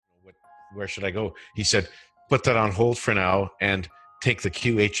where should I go? He said, put that on hold for now and take the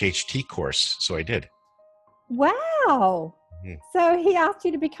QHHT course. So I did. Wow. Mhm. So he asked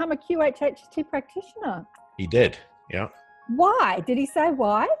you to become a QHHT practitioner. He did. Yeah. Why? Did he say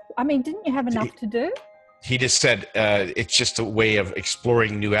why? I mean, didn't you have enough to do? He just said it's just a way of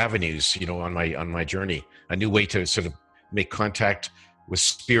exploring new avenues, on my journey, a new way to sort of make contact with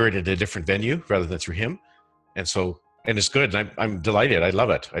spirit at a different venue rather than through him. And it's good. I'm delighted. I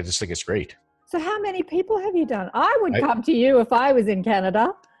love it. I just think it's great. So how many people have you done? I would come to you if I was in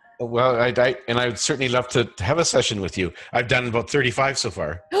Canada. Well, I would certainly love to have a session with you. I've done about 35 so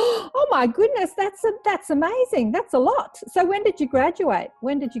far. Oh my goodness, that's amazing. That's a lot. So when did you graduate?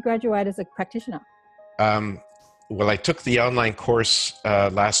 When did you graduate as a practitioner? Well, I took the online course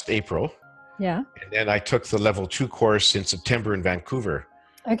last April. Yeah. And then I took the level 2 course in September in Vancouver.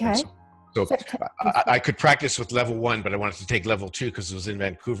 Okay. So I could practice with level 1, but I wanted to take level 2 because it was in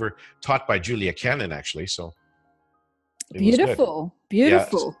Vancouver, taught by Julia Cannon, actually. So beautiful.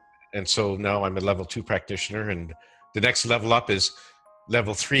 Beautiful. Yeah. And so now I'm a level 2 practitioner, and the next level up is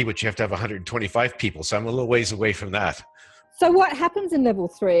level 3, which you have to have 125 people. So I'm a little ways away from that. So what happens in level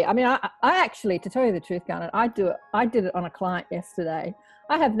 3? I mean, I actually, to tell you the truth, Garnet, I did it on a client yesterday.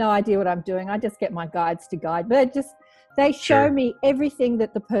 I have no idea what I'm doing. I just get my guides to guide, but they show me everything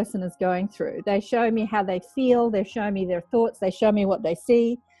that the person is going through. They show me how they feel. They show me their thoughts. They show me what they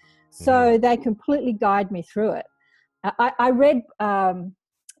see. So they completely guide me through it. I read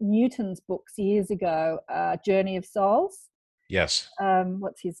Newton's books years ago, Journey of Souls. Yes.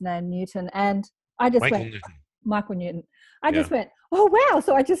 What's his name? Newton. And I just Michael Newton. I just went, oh, wow.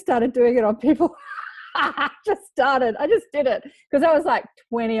 So I just started doing it on people. I just did it because that was like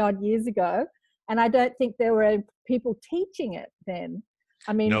 20 odd years ago. And I don't think there were people teaching it then.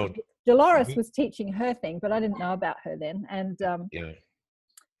 I mean, no. Dolores was teaching her thing, but I didn't know about her then. And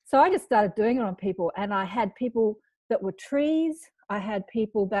so I just started doing it on people. And I had people that were trees. I had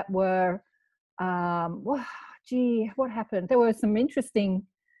people that were, what happened? There were some interesting,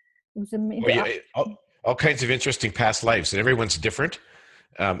 all kinds of interesting past lives, and everyone's different.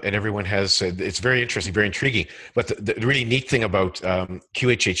 And everyone has, it's very interesting, very intriguing. But the really neat thing about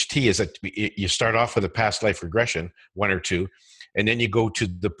QHHT is that you start off with a past life regression, 1 or 2, and then you go to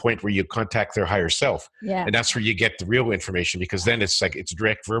the point where you contact their higher self. Yeah. And that's where you get the real information, because then it's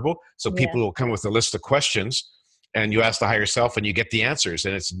direct verbal. So people will come with a list of questions, and you ask the higher self and you get the answers.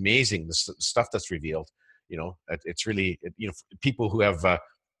 And it's amazing, the stuff that's revealed. It's really, people who have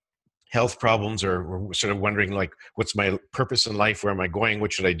health problems or sort of wondering, like, what's my purpose in life? Where am I going?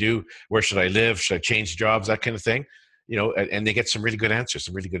 What should I do? Where should I live? Should I change jobs? That kind of thing, and they get some really good answers,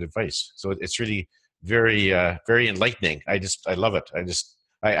 some really good advice. So it's really very, very enlightening. I love it.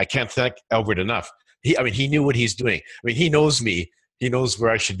 I can't thank Albert enough. He knew what he's doing. I mean, he knows me. He knows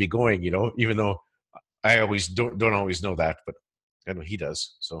where I should be going, even though I always don't always know that, but I know he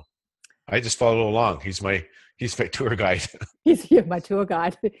does. So I just follow along. He's my tour guide. He's my tour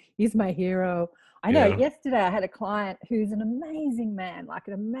guide. He's my hero. I know. Yeah. Yesterday I had a client who's an amazing man, like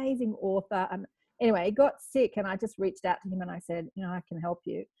an amazing author. And anyway, he got sick, and I just reached out to him and I said, I can help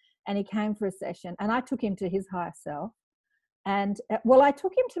you. And he came for a session, and I took him to his higher self. And I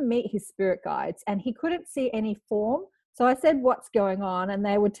took him to meet his spirit guides, and he couldn't see any form. So I said, what's going on? And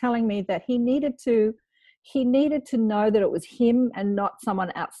they were telling me that he needed to know that it was him and not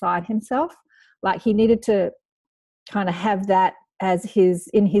someone outside himself. Like, he needed to kind of have that as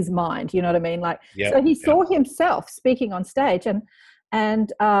in his mind, you know what I mean? Like, so he saw himself speaking on stage, and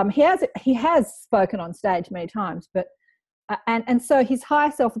he has spoken on stage many times, but and so his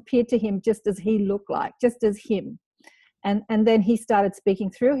higher self appeared to him just as he looked like, just as him, and then he started speaking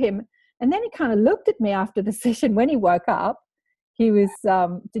through him, and then he kind of looked at me after the session. When he woke up, he was,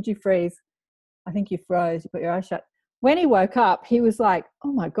 did you freeze? I think you froze. You put your eyes shut. When he woke up, he was like,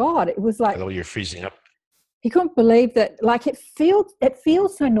 oh my God, it was like, hello, you're freezing up. He couldn't believe that, like, it feels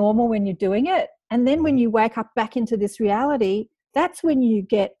so normal when you're doing it. And then when you wake up back into this reality, that's when you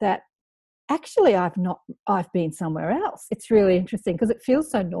get that, actually, I've been somewhere else. It's really interesting because it feels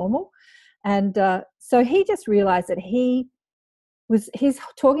so normal. And so he just realized that he's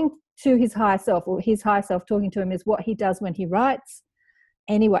talking to his higher self, or his higher self talking to him is what he does when he writes.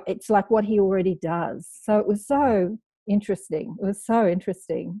 Anyway, it's like what he already does. So it was so interesting.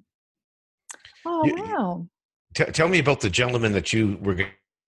 Oh, wow. Tell me about the gentleman that you were...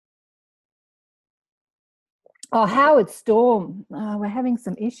 Oh, Howard Storm. Oh, we're having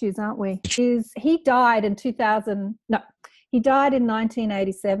some issues, aren't we? He died in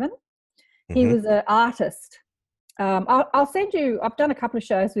 1987. He was an artist. I'll send you, I've done a couple of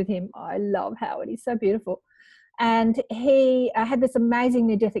shows with him. I love Howard. He's so beautiful. And he had this amazing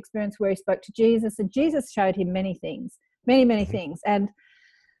near-death experience where he spoke to Jesus, and Jesus showed him many things, many things, and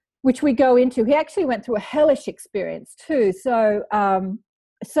which we go into. He actually went through a hellish experience too. So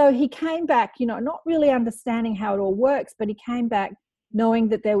he came back, not really understanding how it all works, but he came back knowing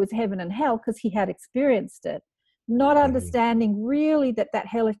that there was heaven and hell because he had experienced it, not understanding really that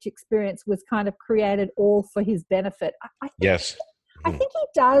hellish experience was kind of created all for his benefit. Yes. I think he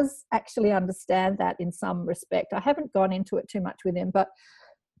does actually understand that in some respect. I haven't gone into it too much with him,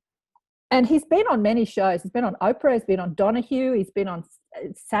 and he's been on many shows. He's been on Oprah, he's been on Donahue, he's been on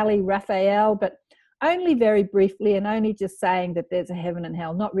Sally Raphael, but only very briefly and only just saying that there's a heaven and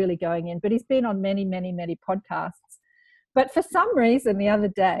hell, not really going in. But he's been on many podcasts. But for some reason the other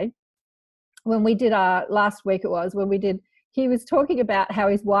day, when we did last week he was talking about how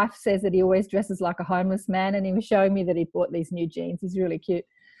his wife says that he always dresses like a homeless man, and he was showing me that he bought these new jeans. He's really cute.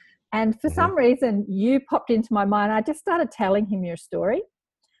 And for some reason, you popped into my mind. I just started telling him your story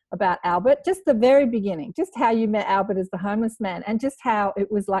about Albert, just the very beginning, just how you met Albert as the homeless man, and just how it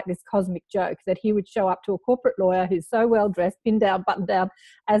was like this cosmic joke that he would show up to a corporate lawyer who's so well dressed, pinned down, buttoned down,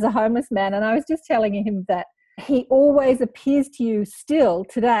 as a homeless man. And I was just telling him that he always appears to you still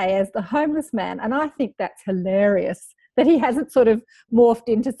today as the homeless man. And I think that's hilarious that he hasn't sort of morphed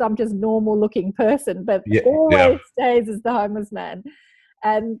into some just normal looking person, but always stays as the homeless man.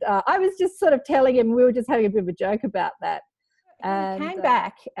 And I was just sort of telling him, we were just having a bit of a joke about that. And he came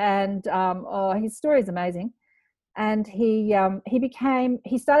back, and his story is amazing. And he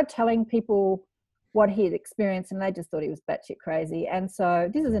started telling people what he had experienced, and they just thought he was batshit crazy. And so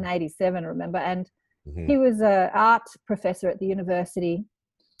this is in 87, remember? And he was an art professor at the university,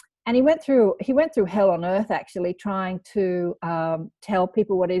 and he went through hell on earth, actually, trying to tell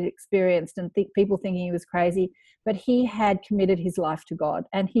people what he'd experienced, and people thinking he was crazy. But he had committed his life to God,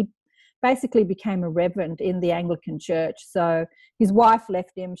 and he basically became a reverend in the Anglican church. So his wife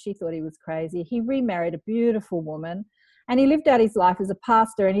left him. She thought he was crazy. He remarried a beautiful woman, and he lived out his life as a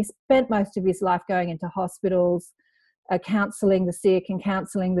pastor, and he spent most of his life going into hospitals, counselling the sick and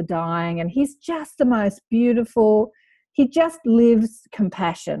counselling the dying. And he's just the most beautiful. He just lives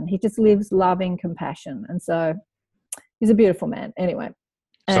compassion. He just lives loving compassion. And so he's a beautiful man. Anyway.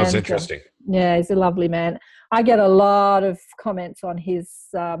 Sounds interesting. Yeah, he's a lovely man. I get a lot of comments on his,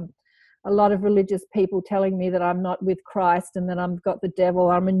 a lot of religious people telling me that I'm not with Christ and that I've got the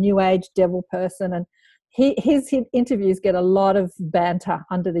devil. I'm a new age devil person. And his interviews get a lot of banter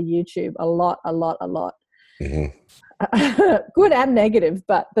under the YouTube. A lot. Good and negative,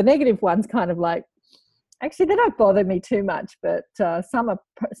 but the negative ones kind of like, actually, they don't bother me too much, but some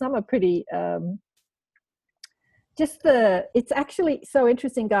are pretty. It's actually so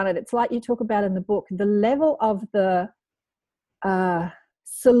interesting, Garnet. It's like you talk about in the book, the level of the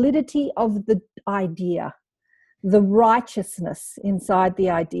solidity of the idea, the righteousness inside the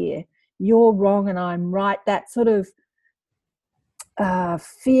idea. You're wrong and I'm right. That sort of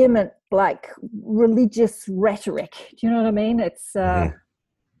vehement, like religious rhetoric. Do you know what I mean? It's. I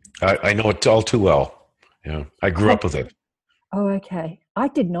know it all too well. Yeah, I grew up with it. Oh, okay. I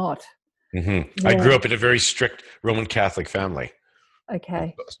did not. Yeah. I grew up in a very strict Roman Catholic family.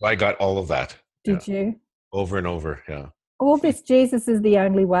 Okay. So I got all of that. Did you? Over and over, yeah. All this Jesus is the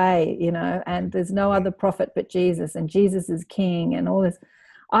only way, and there's no other prophet but Jesus, and Jesus is king, and all this.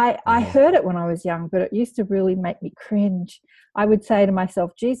 I heard it when I was young, but it used to really make me cringe. I would say to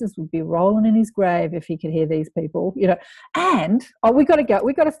myself, Jesus would be rolling in his grave if he could hear these people, And we got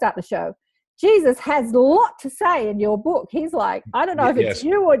to start the show. Jesus has a lot to say in your book. He's like, I don't know if it's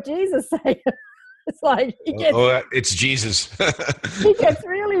you or Jesus saying it. It's like it's Jesus. He gets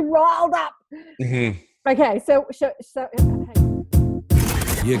really riled up. Okay, so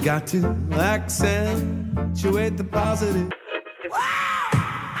you got to accentuate the positive. Wow,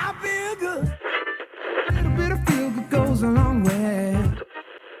 I feel good. A little bit of feel good goes a long way.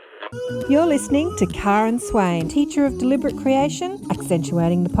 You're listening to Karen Swain, teacher of deliberate creation,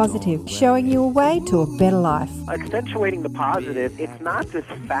 accentuating the positive, showing you a way to a better life. Accentuating the positive, it's not just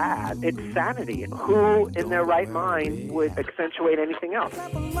fad, it's sanity. Who in their right mind would accentuate anything else?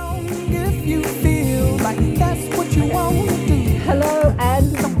 If you feel like that's what you want to do. Hello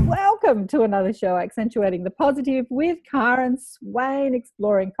and welcome to another show, Accentuating the Positive with Karen Swain,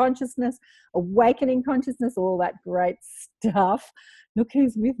 exploring consciousness, awakening consciousness, all that great stuff. Look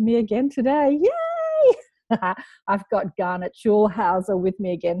who's with me again today. Yay! I've got Garnet Schulhauser with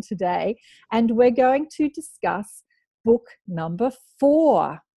me again today, and we're going to discuss book number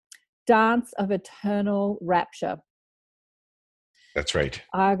 4, Dance of Eternal Rapture. That's right.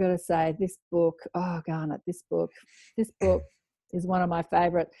 I got to say, this book, Garnet, this book is one of my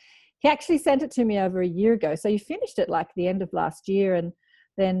favorite. He actually sent it to me over a year ago. So you finished it like the end of last year, and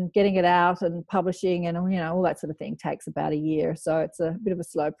then getting it out and publishing and, all that sort of thing takes about a year. So it's a bit of a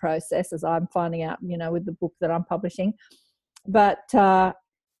slow process, as I'm finding out, with the book that I'm publishing. But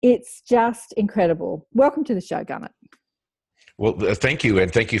it's just incredible. Welcome to the show, Garnet. Well, thank you.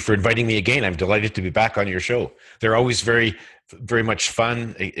 And thank you for inviting me again. I'm delighted to be back on your show. They're always very, very much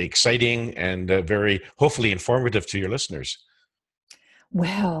fun, exciting, and very, hopefully, informative to your listeners.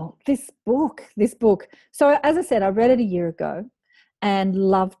 Well, this book. So as I said, I read it a year ago and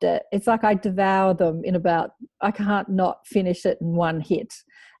loved it. It's like I devour them I can't not finish it in one hit.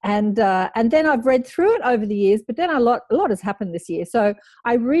 And then I've read through it over the years, but then a lot has happened this year. So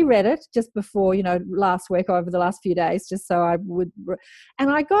I reread it just before, last week, over the last few days, just so I would, and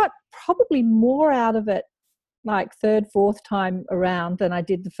I got probably more out of it like third, fourth time around than I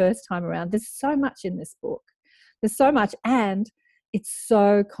did the first time around. There's so much in this book. There's so much, and it's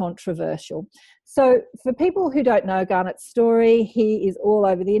so controversial. So for people who don't know Garnet's story, he is all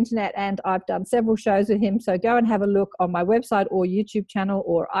over the internet, and I've done several shows with him. So go and have a look on my website or YouTube channel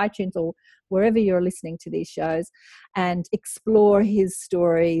or iTunes or wherever you're listening to these shows and explore his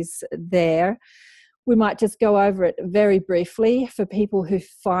stories there. We might just go over it very briefly for people who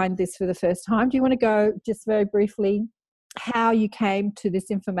find this for the first time. Do you want to go just very briefly how you came to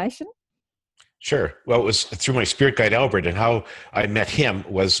this information? Sure. Well, it was through my spirit guide, Albert, and how I met him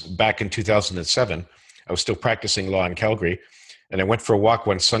was back in 2007. I was still practicing law in Calgary, and I went for a walk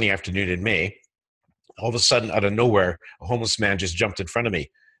one sunny afternoon in May. All of a sudden, out of nowhere, a homeless man just jumped in front of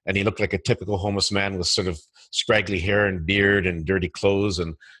me, and he looked like a typical homeless man with sort of scraggly hair and beard and dirty clothes,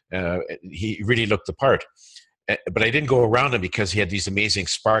 and he really looked the part. But I didn't go around him because he had these amazing,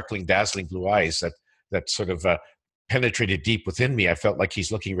 sparkling, dazzling blue eyes that sort of penetrated deep within me. I felt like he's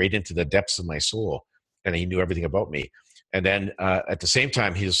looking right into the depths of my soul, and he knew everything about me. And then at the same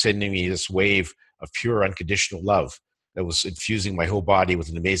time, he was sending me this wave of pure, unconditional love that was infusing my whole body with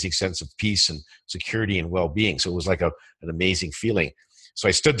an amazing sense of peace and security and well-being. So it was like an amazing feeling. So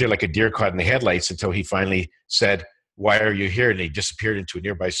I stood there like a deer caught in the headlights until he finally said, "Why are you here?" And he disappeared into a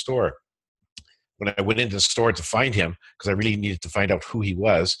nearby store. When I went into the store to find him, because I really needed to find out who he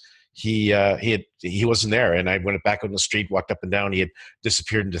was, he wasn't there. And I went back on the street, walked up and down. He had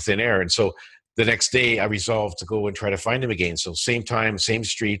disappeared into thin air. And so the next day I resolved to go and try to find him again. So same time, same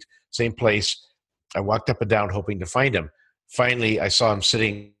street, same place. I walked up and down hoping to find him. Finally, I saw him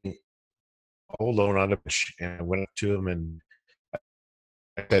sitting all alone on a bench, and I went up to him and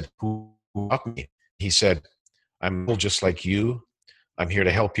I said, "Who helped me?" He said, "I'm just like you. I'm here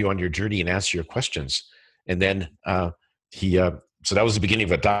to help you on your journey and answer your questions." And then so that was the beginning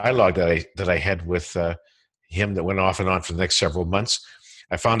of a dialogue that I had with him that went off and on for the next several months.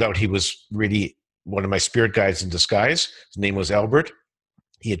 I found out he was really one of my spirit guides in disguise. His name was Albert.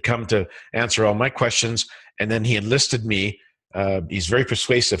 He had come to answer all my questions, and then he enlisted me. He's very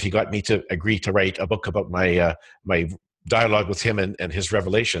persuasive. He got me to agree to write a book about my dialogue with him and his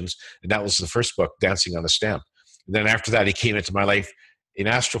revelations, and that was the first book, Dancing on the Stamp. And then after that, he came into my life in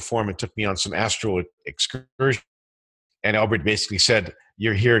astral form and took me on some astral excursions. And Albert basically said,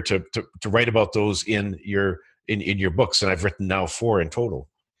 "You're here to write about those in your books," and I've written now 4 in total.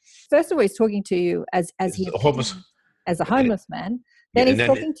 First of all, he's talking to you as a homeless man. Then he's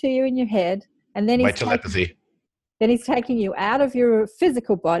talking to you in your head, and then he's telepathy. Then he's taking you out of your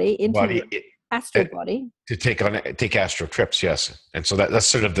physical body into your astral body to take astral trips. Yes, and so that's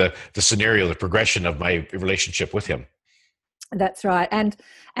sort of the scenario, the progression of my relationship with him. That's right. And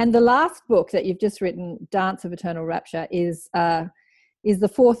the last book that you've just written, Dance of Eternal Rapture, is the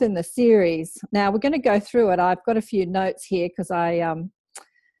 4th in the series. Now we're going to go through it. I've got a few notes here because I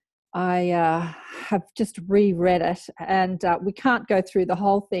have just reread it, and we can't go through the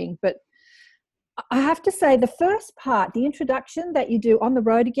whole thing. But I have to say, the first part, the introduction that you do on the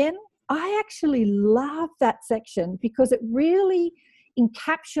road again, I actually love that section because it really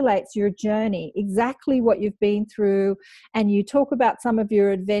encapsulates your journey, exactly what you've been through, and you talk about some of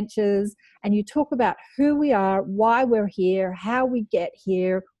your adventures, and you talk about who we are, why we're here, how we get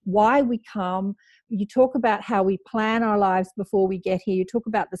here, why we come. You talk about how we plan our lives before we get here. You talk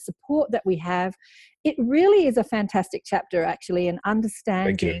about the support that we have. It really is a fantastic chapter, actually, in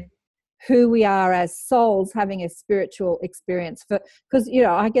understanding who we are as souls having a spiritual experience. Because,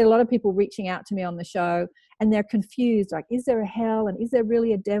 I get a lot of people reaching out to me on the show, and they're confused, like, is there a hell, and is there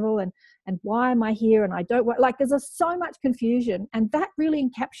really a devil, and why am I here, and I don't want, like, there's so much confusion, and that really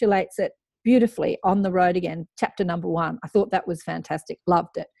encapsulates it beautifully on the road again, chapter number 1. I thought that was fantastic.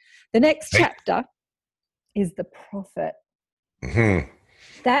 Loved it. The next chapter is the prophet. Mm-hmm.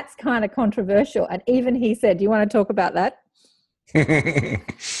 That's kind of controversial, and even he said, do you want to talk about that?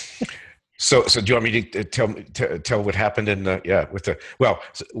 So do you want me to tell what happened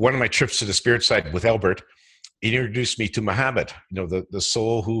one of my trips to the spirit side with Albert? He introduced me to Muhammad, the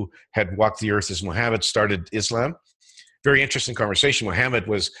soul who had walked the earth as Muhammad started Islam. Very interesting conversation. Muhammad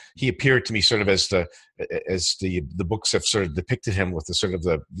he appeared to me sort of as the books have sort of depicted him, with the sort of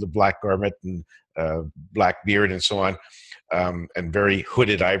the black garment and black beard and so on, and very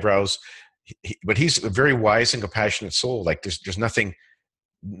hooded eyebrows. But he's a very wise and compassionate soul. Like there's nothing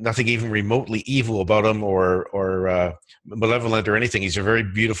even remotely evil about him or malevolent or anything. He's a very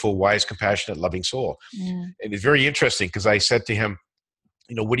beautiful, wise, compassionate, loving soul. Yeah. And it's very interesting because I said to him,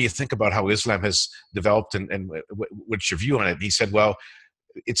 what do you think about how Islam has developed and what's your view on it? And he said, well,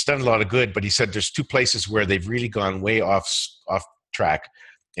 it's done a lot of good, but he said there's two places where they've really gone way off track.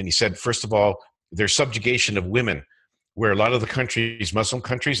 And he said, first of all, their subjugation of women, where a lot of the countries, Muslim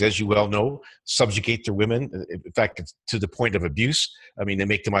countries, as you well know, subjugate their women. In fact, it's to the point of abuse. I mean, they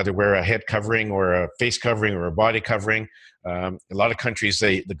make them either wear a head covering or a face covering or a body covering. A lot of countries,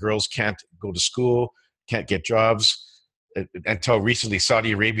 the girls can't go to school, can't get jobs. Until recently,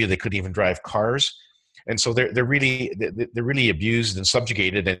 Saudi Arabia, they couldn't even drive cars. And so they're really abused and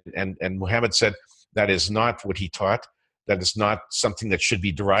subjugated. And Muhammad said that is not what he taught. That is not something that should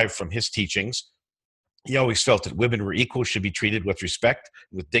be derived from his teachings. He always felt that women were equal, should be treated with respect,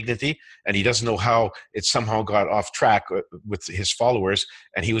 with dignity, and he doesn't know how it somehow got off track with his followers,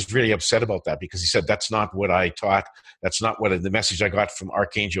 and he was really upset about that because he said, that's not what I taught, that's not what the message I got from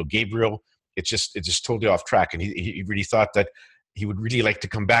Archangel Gabriel. It's just totally off track, and he really thought that he would really like to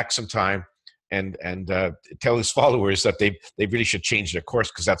come back sometime and tell his followers that they really should change their course,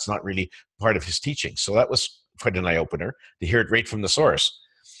 because that's not really part of his teaching. So that was quite an eye-opener to hear it right from the source.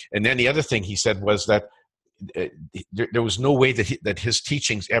 And then the other thing he said was that there was no way that his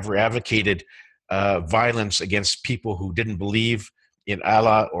teachings ever advocated violence against people who didn't believe in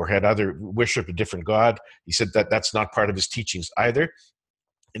Allah or had worship a different God. He said that that's not part of his teachings either.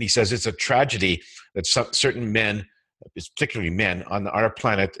 And he says it's a tragedy that certain men, particularly men on our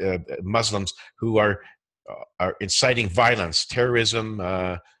planet, Muslims, who are inciting violence, terrorism,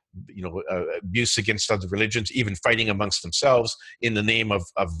 abuse against other religions, even fighting amongst themselves in the name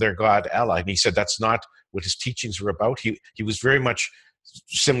of their God, Allah. And he said that's not what his teachings were about. He was very much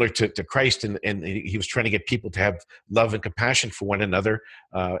similar to Christ, and he was trying to get people to have love and compassion for one another,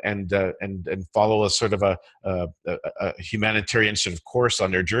 and follow a sort of a humanitarian sort of course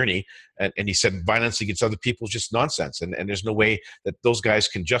on their journey. And he said violence against other people is just nonsense, and there's no way that those guys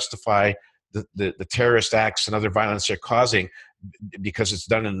can justify the terrorist acts and other violence they're causing because it's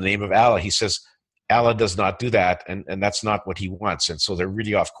done in the name of Allah. He says Allah does not do that, and that's not what he wants, and so they're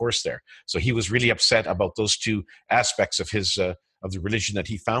really off course there. So he was really upset about those two aspects of his of the religion that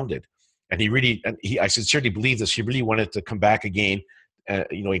he founded, and I sincerely believe this. He really wanted to come back again,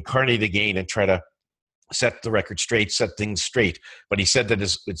 incarnate again, and try to set the record straight, set things straight. But he said that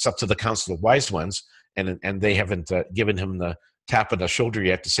it's up to the Council of Wise Ones, and they haven't given him the tap on the shoulder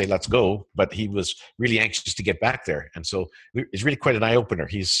yet to say let's go, but he was really anxious to get back there. And so it's really quite an eye-opener.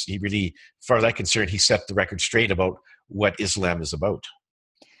 He really, as far as I'm concerned, he set the record straight about what Islam is about.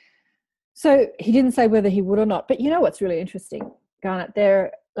 So he didn't say whether he would or not, but you know what's really interesting, Garnet,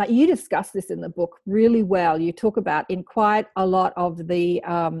 you discuss this in the book really well. You talk about in quite a lot of the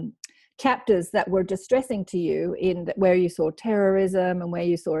chapters that were distressing to you, where you saw terrorism and where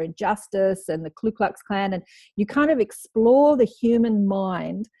you saw injustice and the Ku Klux Klan, and you kind of explore the human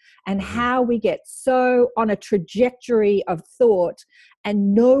mind and how we get so on a trajectory of thought,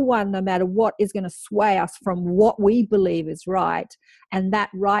 and no matter what, is going to sway us from what we believe is right, and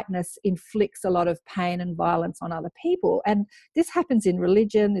that rightness inflicts a lot of pain and violence on other people. And this happens in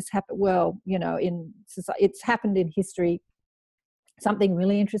religion. This in society. It's happened in history. Something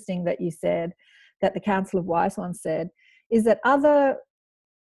really interesting that you said, that the Council of Wise Ones said, is that other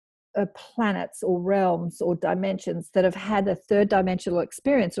planets or realms or dimensions that have had a third dimensional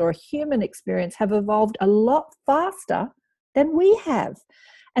experience or a human experience have evolved a lot faster than we have.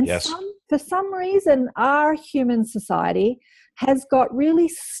 And yes. For some reason, our human society has got really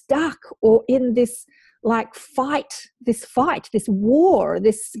stuck or in this this war,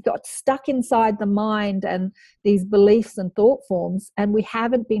 this got stuck inside the mind and these beliefs and thought forms, and we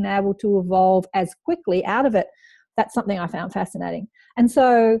haven't been able to evolve as quickly out of it. That's something I found fascinating. And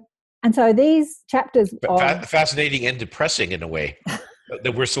so these chapters are fascinating and depressing in a way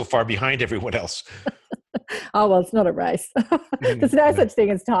that we're so far behind everyone else. Oh, well, it's not a race. There's no such thing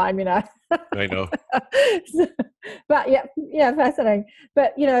as time, I know. But yeah, fascinating.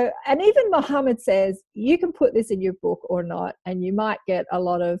 But, and even Muhammad says, you can put this in your book or not, and you might get a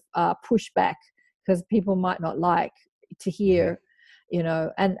lot of pushback because people might not like to hear, you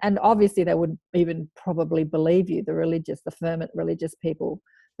know, and obviously they wouldn't even probably believe you, the fervent religious people,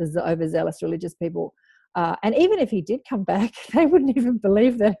 the overzealous religious people. And even if he did come back, they wouldn't even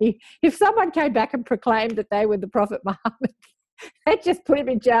believe that if someone came back and proclaimed that they were the Prophet Muhammad, they'd just put him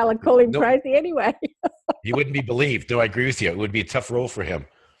in jail and call him crazy anyway. He wouldn't be believed. No, I agree with you. It would be a tough role for him.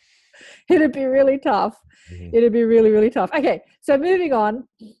 It'd be really tough. It'd be really, really tough. Okay, so moving on.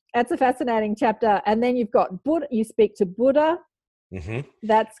 That's a fascinating chapter. And then you've got Buddha. You speak to Buddha.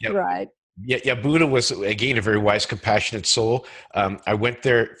 That's great. Yeah. Buddha was, again, a very wise, compassionate soul. I went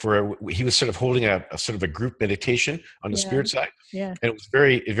there he was sort of holding a sort of a group meditation on the spirit side. Yeah. And it was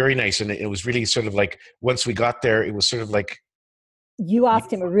very, very nice. And it was really sort of like, once we got there, it was sort of like. You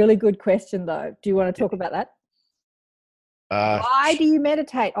asked him a really good question, though. Do you want to talk about that? Why do you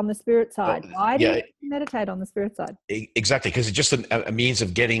meditate on the spirit side? Why do you meditate on the spirit side? Exactly, because it's just a means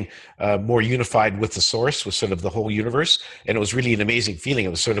of getting more unified with the source, with sort of the whole universe. And it was really an amazing feeling. It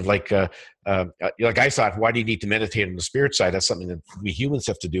was sort of like I thought, why do you need to meditate on the spirit side? That's something that we humans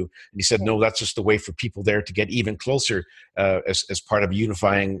have to do. And he said, no, that's just the way for people there to get even closer as part of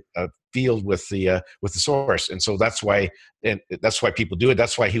unifying field with the source. And so that's why people do it.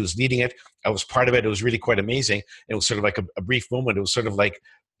 That's why he was leading it. I was part of it. It was really quite amazing. It was sort of like a brief moment. It was sort of like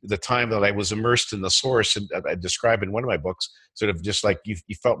the time that I was immersed in the source, and I describe in one of my books, sort of just like you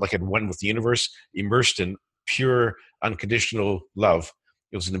felt like I'd one with the universe, immersed in pure unconditional love.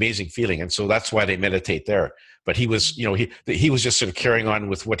 It was an amazing feeling. And so that's why they meditate there. But he was, he was just sort of carrying on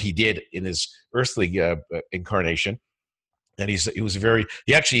with what he did in his earthly incarnation. And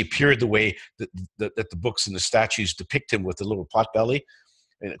he actually appeared the way that the books and the statues depict him, with the little pot belly.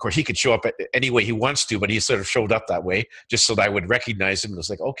 And of course, he could show up any way he wants to, but he sort of showed up that way just so that I would recognize him. It was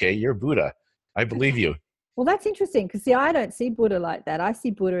like, okay, you're Buddha. I believe you. Well, that's interesting, because see, I don't see Buddha like that. I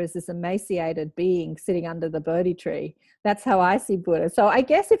see Buddha as this emaciated being sitting under the Bodhi tree. That's how I see Buddha. So I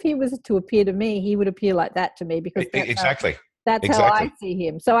guess if he was to appear to me, he would appear like that to me, because that's how I see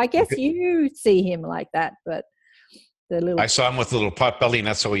him. So I guess you see him like that, but I saw him with the little pot belly, and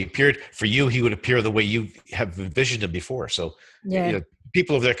that's how he appeared. For you, he would appear the way you have envisioned him before. So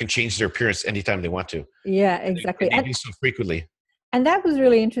people over there can change their appearance anytime they want to. Yeah, exactly. And they do so frequently. And that was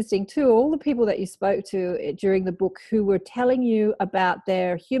really interesting too. All the people that you spoke to during the book who were telling you about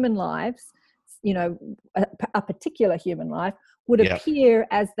their human lives, a particular human life, would appear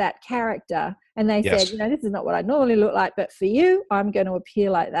as that character. And they said, this is not what I normally look like, but for you, I'm going to appear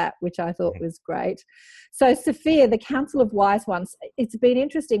like that, which I thought was great. So Sophia, the Council of Wise Ones, it's been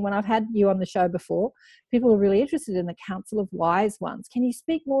interesting when I've had you on the show before. People are really interested in the Council of Wise Ones. Can you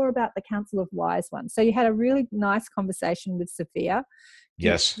speak more about the Council of Wise Ones? So you had a really nice conversation with Sophia.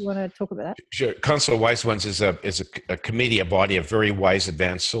 Yes. You want to talk about that? Sure. Council of Wise Ones is a committee, a body of very wise,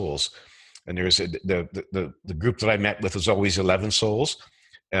 advanced souls. And there's the group that I met with was always 11 souls.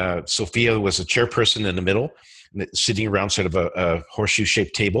 Sophia was a chairperson in the middle, sitting around sort of a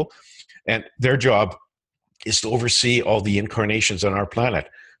horseshoe-shaped table. And their job is to oversee all the incarnations on our planet.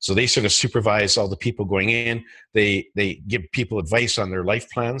 So they sort of supervise all the people going in. They give people advice on their life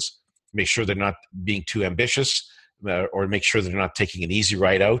plans, make sure they're not being too ambitious, or make sure they're not taking an easy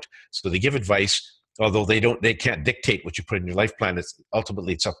ride out. So they give advice, although they can't dictate what you put in your life plan.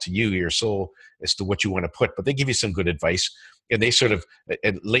 Ultimately it's up to you, your soul, as to what you want to put, but they give you some good advice. And they sort of,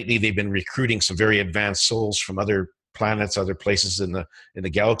 and lately they've been recruiting some very advanced souls from other planets, other places in the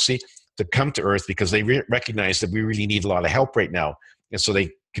galaxy to come to Earth, because they recognize that we really need a lot of help right now. And so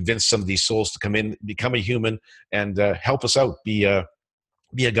they convince some of these souls to come in, become a human, and help us out, be a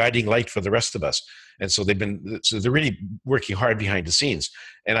guiding light for the rest of us. And so they're really working hard behind the scenes.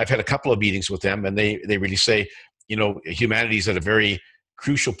 And I've had a couple of meetings with them, and they really say, humanity's at a very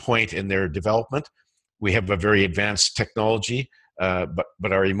crucial point in their development. We have a very advanced technology,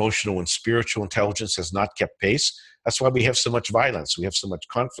 but our emotional and spiritual intelligence has not kept pace. That's why we have so much violence. We have so much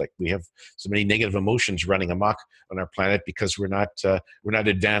conflict. We have so many negative emotions running amok on our planet, because we're not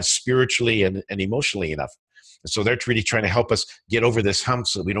advanced spiritually and emotionally enough. And so they're really trying to help us get over this hump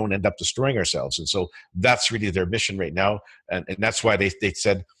so that we don't end up destroying ourselves. And so that's really their mission right now. And that's why they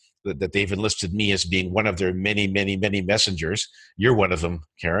said that they've enlisted me as being one of their many, many, many messengers. You're one of them,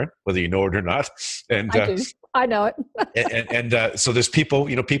 Karen, whether you know it or not. And I do. I know it. and so there's people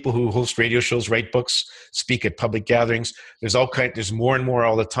who host radio shows, write books, speak at public gatherings. There's more and more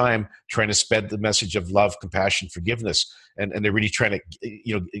all the time trying to spread the message of love, compassion, forgiveness. And they're really trying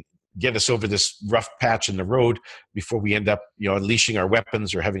to, get us over this rough patch in the road before we end up, unleashing our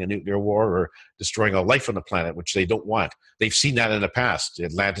weapons or having a nuclear war or destroying all life on the planet, which they don't want. They've seen that in the past.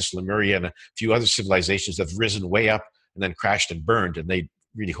 Atlantis, Lemuria, and a few other civilizations have risen way up and then crashed and burned. And they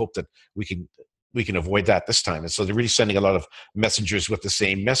really hope that we can we can avoid that this time. And so they're really sending a lot of messengers with the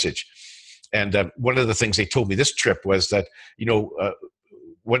same message. And one of the things they told me this trip was that,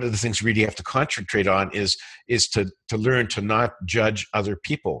 one of the things we really have to concentrate on is to learn to not judge other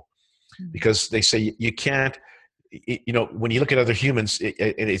people, because they say you can't, when you look at other humans,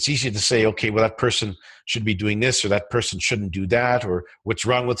 it's easy to say, okay, well, that person should be doing this, or that person shouldn't do that, or what's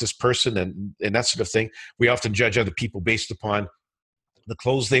wrong with this person, and that sort of thing. We often judge other people based upon the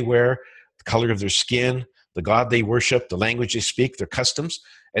clothes they wear, the color of their skin, the God they worship, the language they speak, their customs.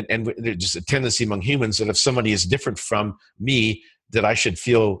 And there's just a tendency among humans that if somebody is different from me, that I should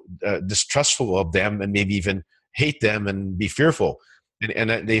feel distrustful of them and maybe even hate them and be fearful.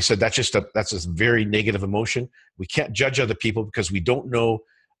 And they said that's a very negative emotion. We can't judge other people because we don't know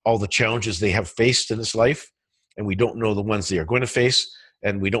all the challenges they have faced in this life, and we don't know the ones they are going to face,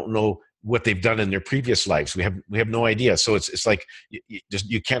 and we don't know what they've done in their previous lives. We have no idea. So it's like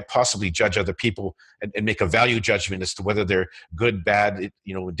you can't possibly judge other people and make a value judgment as to whether they're good, bad,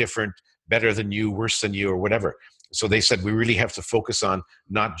 different, better than you, worse than you, or whatever. So they said we really have to focus on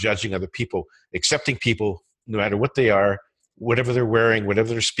not judging other people, accepting people no matter what they are, whatever they're wearing, whatever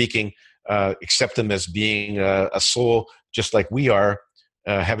they're speaking, accept them as being a soul just like we are,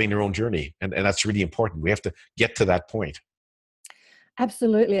 having their own journey. And that's really important. We have to get to that point.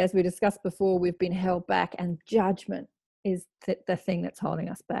 Absolutely. As we discussed before, we've been held back, and judgment is the thing that's holding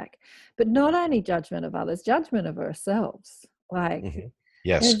us back. But not only judgment of others, judgment of ourselves. Like,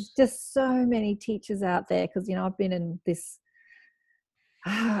 yes, there's just so many teachers out there, because, I've been in this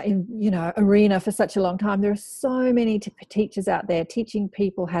arena for such a long time. There are so many teachers out there teaching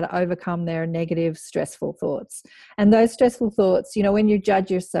people how to overcome their negative, stressful thoughts. And those stressful thoughts, when you judge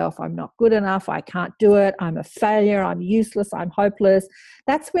yourself, I'm not good enough, I can't do it, I'm a failure, I'm useless, I'm hopeless.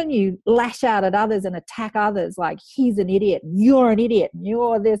 That's when you lash out at others and attack others like, he's an idiot, you're an idiot,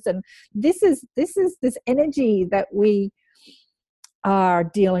 you're this. And this is this energy that we are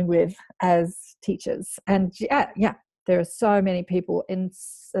dealing with as teachers. And there are so many people in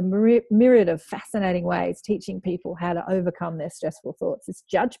a myriad of fascinating ways teaching people how to overcome their stressful thoughts. This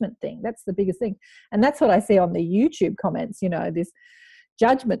judgment thing, that's the biggest thing. And that's what I see on the YouTube comments, this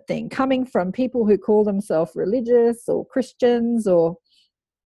judgment thing coming from people who call themselves religious or Christians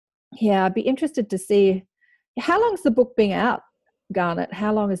I'd be interested to see, how long's the book been out, Garnet?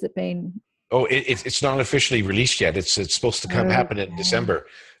 How long has it been? Oh, it's not officially released yet. It's supposed to happen in December.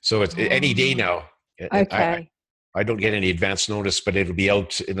 So it's any day now. Okay. I don't get any advance notice, but it'll be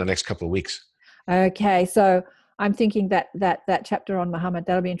out in the next couple of weeks. Okay, so I'm thinking that chapter on Muhammad,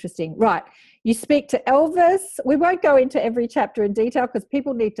 that'll be interesting. Right, you speak to Elvis. We won't go into every chapter in detail because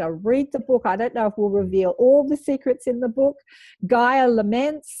people need to read the book. I don't know if we'll reveal all the secrets in the book. Gaia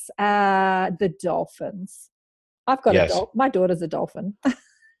laments the dolphins. I've got a dolphin. My daughter's a dolphin.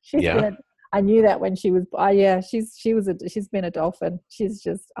 I knew that when she was. She's been a dolphin. She's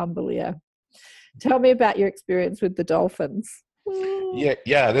just unbelievable. Tell me about your experience with the dolphins.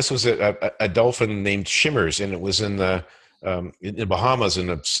 Yeah. This was a dolphin named Shimmers, and it was in the Bahamas, in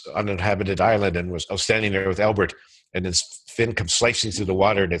an uninhabited island. And I was standing there with Albert, and this fin comes slicing through the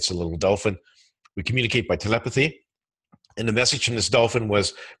water, and it's a little dolphin. We communicate by telepathy, and the message from this dolphin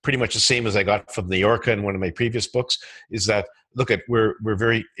was pretty much the same as I got from the orca in one of my previous books. Is that we're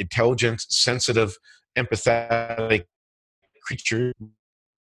very intelligent, sensitive, empathetic creatures.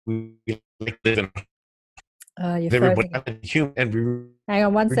 We like live in and we hang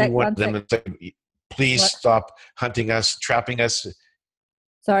on one sec. Please stop hunting us, trapping us.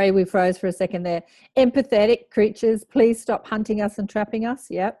 Sorry, we froze for a second there. Empathetic creatures, please stop hunting us and trapping us.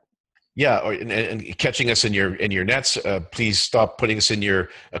 Yep. Yeah, and catching us in your nets. Please stop putting us in your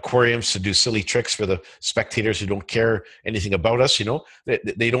aquariums to do silly tricks for the spectators who don't care anything about us.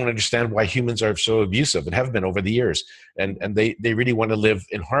 They don't understand why humans are so abusive and have been over the years, and they really want to live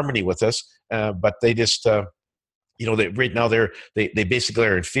in harmony with us, but they just right now they basically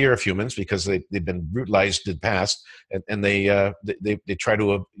are in fear of humans because they've been brutalized in the past, and they try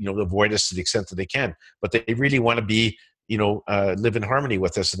to avoid us to the extent that they can, but they really want to be live in harmony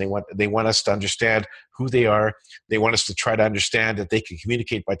with us, and they want us to understand who they are. They want us to try to understand that they can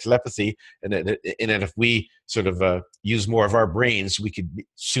communicate by telepathy, and that if we sort of use more of our brains, we could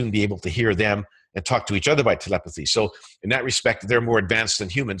soon be able to hear them and talk to each other by telepathy. So in that respect, they're more advanced than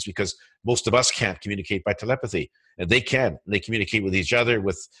humans because most of us can't communicate by telepathy, and they can. They communicate with each other,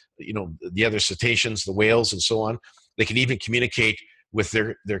 with the other cetaceans, the whales, and so on. They can even communicate with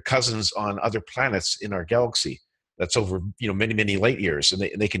their cousins on other planets in our galaxy. That's over, many, many light years, and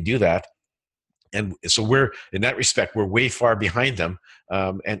they can do that. And so we're, in that respect, we're way far behind them.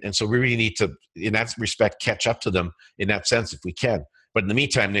 And so we really need to, in that respect, catch up to them in that sense if we can. But in the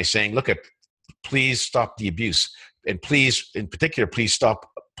meantime, they're saying, look, please stop the abuse. And please, in particular, please stop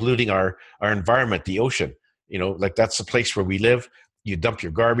polluting our environment, the ocean. You know, like that's the place where we live. You dump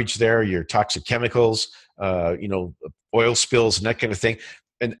your garbage there, your toxic chemicals, you know, oil spills and that kind of thing.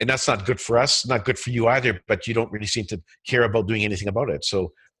 And that's not good for us, not good for you either, but you don't really seem to care about doing anything about it.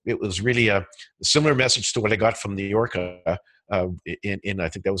 So it was really a similar message to what I got from New York in I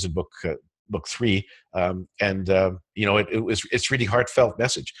think that was in book 3. You know, it's really heartfelt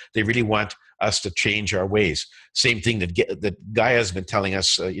message. They really want us to change our ways. Same thing that Gaia has been telling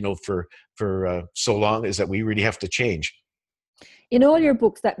us, you know, for so long, is that we really have to change. In all your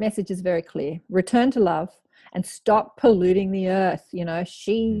books, that message is very clear. Return to love and stop polluting the earth. You know,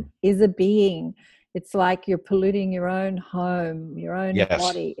 she is a being. It's like you're polluting your own home, your own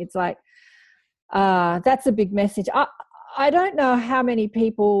body. It's like, that's a big message. I don't know how many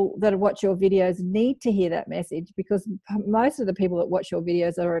people that watch your videos need to hear that message, because most of the people that watch your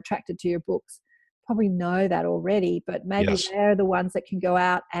videos are attracted to your books probably know that already, but maybe they're the ones that can go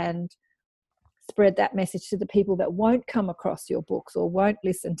out and spread that message to the people that won't come across your books or won't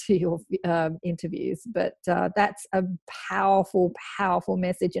listen to your interviews. But that's a powerful, powerful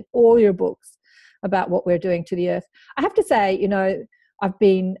message in all your books about what we're doing to the earth. I have to say, you know, I've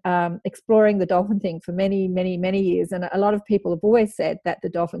been exploring the dolphin thing for many, many, many years. And a lot of people have always said that the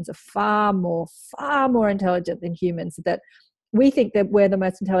dolphins are far more intelligent than humans, that we think that we're the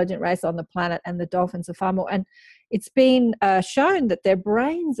most intelligent race on the planet and the dolphins are far more. And it's been shown that their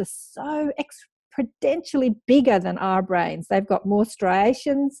brains are so exponentially bigger than our brains. They've got more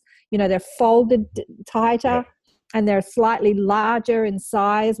striations, you know, they're folded tighter and they're slightly larger in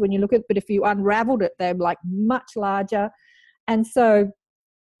size when you look at it. But if you unraveled it, they're like much larger. And so,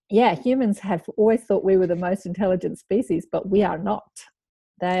 yeah, humans have always thought we were the most intelligent species, but we are not.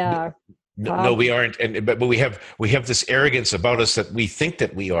 They are. No, we aren't. But we have this arrogance about us that we think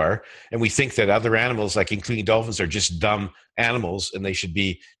that we are, and we think that other animals, like including dolphins, are just dumb animals, and they should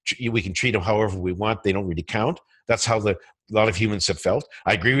be. We can treat them however we want. They don't really count. That's how a lot of humans have felt.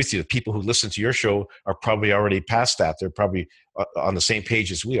 I agree with you. The people who listen to your show are probably already past that. They're probably on the same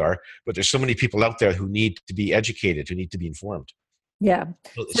page as we are. But there's so many people out there who need to be educated, who need to be informed. Yeah.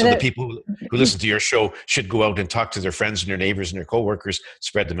 So the people who listen to your show should go out and talk to their friends and their neighbors and their coworkers,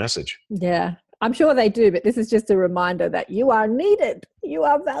 spread the message. Yeah, I'm sure they do, but this is just a reminder that you are needed. You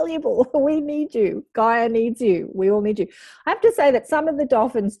are valuable. We need you. Gaia needs you. We all need you. I have to say that some of the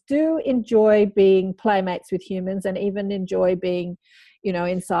dolphins do enjoy being playmates with humans and even enjoy being, you know,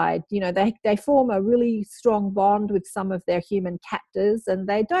 inside. You know, they form a really strong bond with some of their human captors and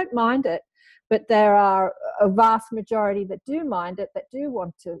they don't mind it. But there are a vast majority that do mind it, that do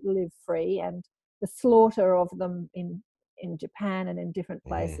want to live free, and the slaughter of them in Japan and in different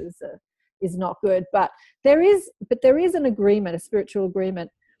places is not good. But there is an agreement, a spiritual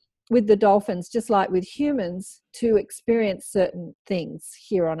agreement with the dolphins, just like with humans, to experience certain things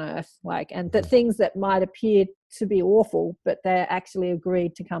here on Earth, and the things that might appear to be awful, but they're actually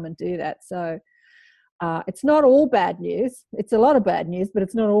agreed to come and do that. So. It's not all bad news. It's a lot of bad news, but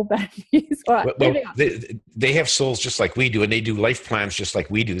it's not all bad news. All right, well, they have souls just like we do, and they do life plans just like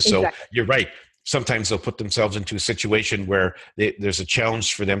we do. So exactly. You're right. Sometimes they'll put themselves into a situation where there's a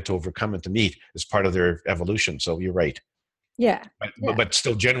challenge for them to overcome and to meet as part of their evolution. So you're right. Yeah. But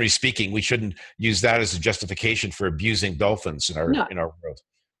still, generally speaking, we shouldn't use that as a justification for abusing dolphins in our world.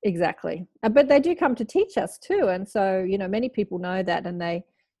 Exactly. But they do come to teach us too. And so, you know, many people know that, and they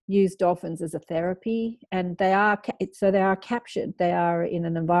use dolphins as a therapy, and they are captured. They are in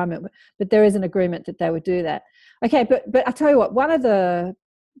an environment, but there is an agreement that they would do that. Okay, but I tell you what, one of the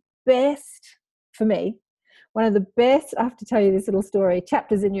best for me, I have to tell you this little story,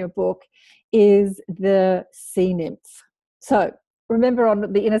 chapters in your book, is the sea nymphs. So remember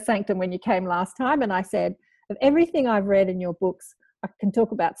on the Inner Sanctum when you came last time, and I said, of everything I've read in your books, I can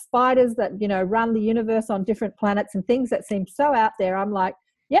talk about spiders that, you know, run the universe on different planets and things that seem so out there. I'm like,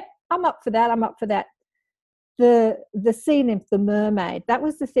 yep, I'm up for that. The sea nymph, the mermaid, that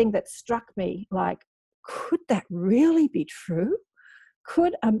was the thing that struck me. Like, could that really be true?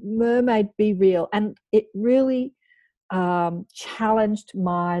 Could a mermaid be real? And it really challenged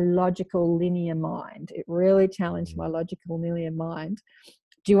my logical linear mind.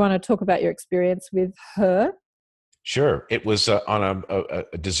 Do you want to talk about your experience with her? Sure. It was on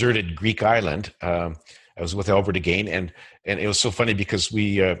a deserted Greek island. I was with Albert again, and it was so funny because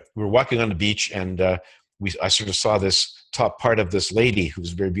we were walking on the beach, and I sort of saw this top part of this lady, who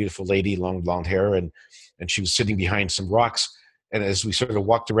was a very beautiful lady, long blonde hair, and she was sitting behind some rocks. And as we sort of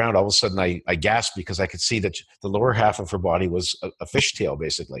walked around, all of a sudden I gasped because I could see that the lower half of her body was a fishtail,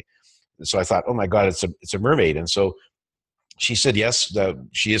 basically. And so I thought, oh my God, it's a mermaid. And so She said yes,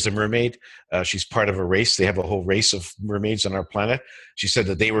 she is a mermaid. She's part of a race. They have a whole race of mermaids on our planet. She said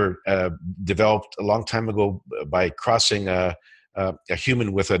that they were developed a long time ago by crossing a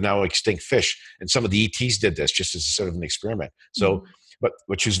human with a now extinct fish. And some of the ETs did this just as sort of an experiment. So,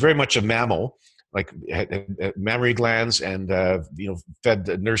 but she was very much a mammal, like had mammary glands, and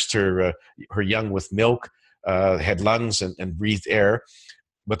nursed her young with milk, had lungs and breathed air.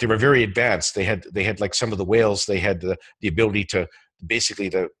 But they were very advanced. They had like some of the whales. They had the ability to basically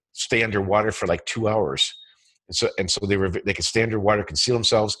to stay underwater for like 2 hours, and so they could stay underwater, conceal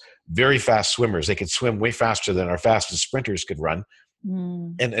themselves. Very fast swimmers. They could swim way faster than our fastest sprinters could run,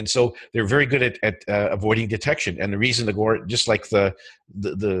 and so they're very good at avoiding detection. And the reason to go, just like the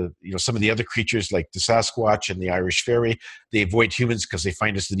some of the other creatures like the Sasquatch and the Irish fairy, they avoid humans because they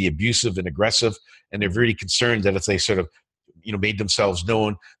find us to be abusive and aggressive, and they're very concerned that if they sort of made themselves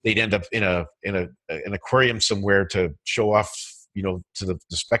known, they'd end up in an aquarium somewhere to show off, to the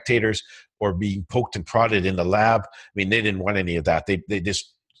spectators, or being poked and prodded in the lab. I mean, they didn't want any of that. They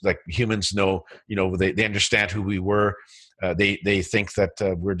just, like humans know, they understand who we were. They think that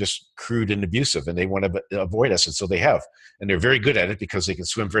we're just crude and abusive, and they want to avoid us, and so they have. And they're very good at it because they can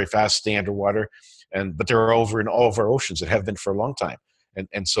swim very fast, stay underwater, but they're over in all of our oceans that have been for a long time.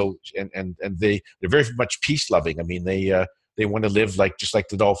 And so they're very much peace loving. I mean, they want to live just like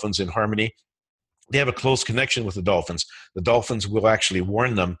the dolphins, in harmony. They have a close connection with the dolphins. The dolphins will actually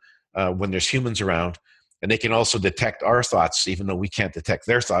warn them when there's humans around, and they can also detect our thoughts, even though we can't detect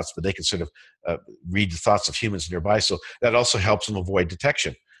their thoughts, but they can sort of read the thoughts of humans nearby. So that also helps them avoid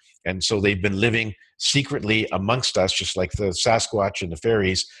detection. And so they've been living secretly amongst us, just like the Sasquatch and the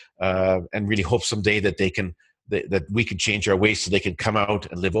fairies, and really hope someday that that we can change our ways so they can come out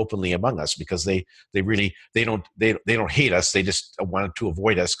and live openly among us, because they don't hate us. They just wanted to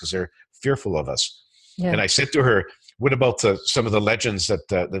avoid us because they're fearful of us. Yeah. And I said to her, what about some of the legends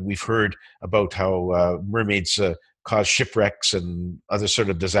that we've heard about how mermaids cause shipwrecks and other sort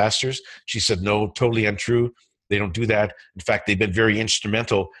of disasters? She said, no, totally untrue. They don't do that. In fact, they've been very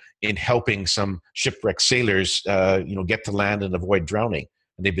instrumental in helping some shipwrecked sailors get to land and avoid drowning.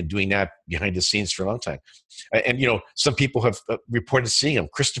 And they've been doing that behind the scenes for a long time. And, some people have reported seeing them.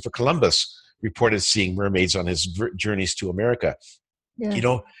 Christopher Columbus reported seeing mermaids on his journeys to America.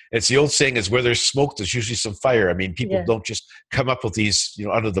 Yeah. It's the old saying is, where there's smoke, there's usually some fire. I mean, people don't just come up with these,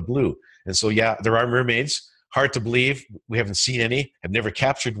 out of the blue. And so, there are mermaids. Hard to believe. We haven't seen any, have never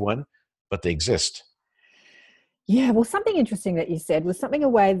captured one, but they exist. Yeah, well, something interesting that you said was something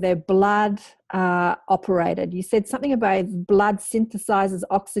about their blood operated. You said something about blood synthesizes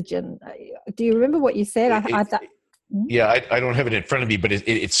oxygen. Do you remember what you said? Yeah, I don't have it in front of me, but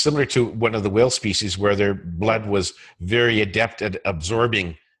it's similar to one of the whale species where their blood was very adept at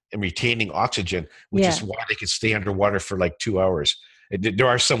absorbing and retaining oxygen, which is why they could stay underwater for like 2 hours. There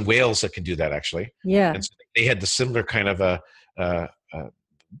are some whales that can do that, actually. Yeah. And so they had the similar kind of a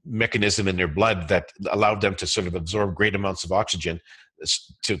mechanism in their blood that allowed them to sort of absorb great amounts of oxygen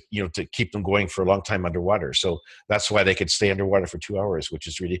to keep them going for a long time underwater. So that's why they could stay underwater for 2 hours, which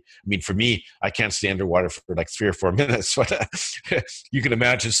is really, I mean, for me, I can't stay underwater for like 3 or 4 minutes. But you can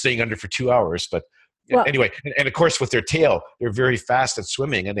imagine staying under for 2 hours. But anyway, and of course with their tail, they're very fast at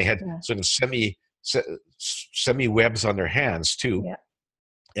swimming, and they had sort of semi webs on their hands too. Yeah.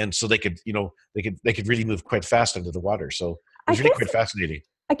 And so they could really move quite fast under the water. So it was really quite fascinating.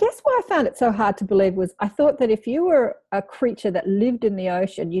 I guess why I found it so hard to believe was I thought that if you were a creature that lived in the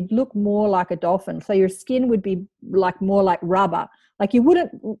ocean, you'd look more like a dolphin. So your skin would be more like rubber. Like you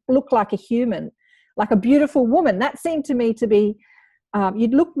wouldn't look like a human, like a beautiful woman. That seemed to me to be,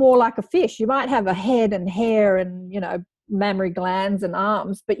 you'd look more like a fish. You might have a head and hair and, mammary glands and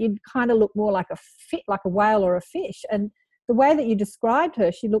arms, but you'd kind of look more like a whale or a fish. And the way that you described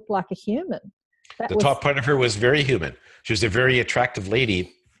her, she looked like a human. The top part of her was very human. She was a very attractive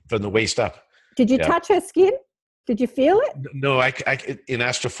lady from the waist up. Did you touch her skin? Did you feel it? No, I in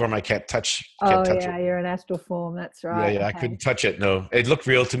astral form, I can't touch. It. You're in astral form. That's right. Yeah, okay. I couldn't touch it. No, it looked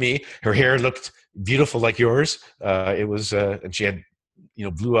real to me. Her hair looked beautiful like yours. It was, and she had,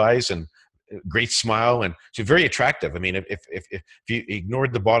 blue eyes and a great smile, and she's very attractive. I mean, if you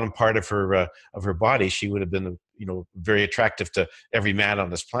ignored the bottom part of her body, she would have been, very attractive to every man on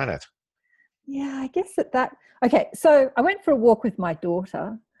this planet. Yeah, I guess that. Okay, so I went for a walk with my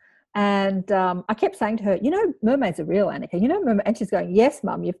daughter, and I kept saying to her, mermaids are real, Annika. And she's going, yes,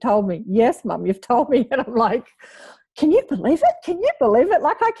 Mum, you've told me. Yes, Mum, you've told me. And I'm like, can you believe it? Can you believe it?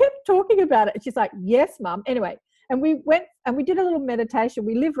 Like I kept talking about it. And she's like, yes, Mum. Anyway, and we went and we did a little meditation.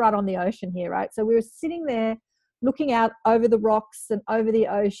 We live right on the ocean here, right? So we were sitting there looking out over the rocks and over the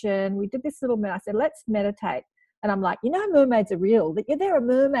ocean. We did this little I said, let's meditate. And I'm like, you know, mermaids are real. There are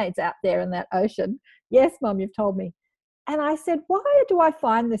mermaids out there in that ocean. Yes, Mum, you've told me. And I said, why do I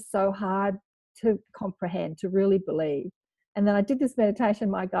find this so hard to comprehend, to really believe? And then I did this meditation.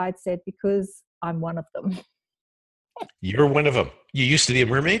 My guide said, because I'm one of them. You're one of them. You used to be a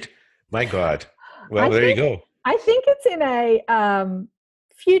mermaid? My God. Well, there you go. I think it's in a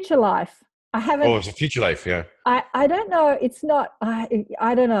future life. I haven't. Oh, it's a future life, yeah. I don't know. It's not.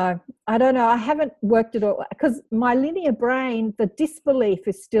 I don't know. I haven't worked it all because my linear brain, the disbelief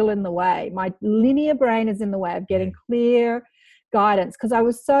is still in the way. My linear brain is in the way of getting clear guidance because I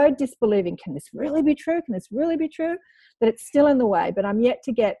was so disbelieving. Can this really be true? Can this really be true? That it's still in the way. But I'm yet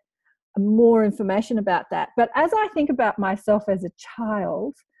to get more information about that. But as I think about myself as a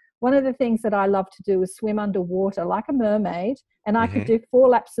child, one of the things that I love to do is swim underwater like a mermaid, and I could do 4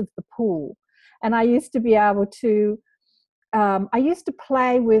 laps of the pool. And I used to be able to, I used to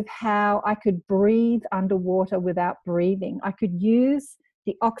play with how I could breathe underwater without breathing. I could use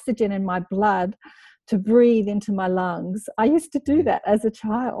the oxygen in my blood to breathe into my lungs. I used to do that as a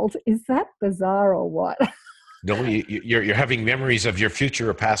child. Is that bizarre or what? No, you're having memories of your future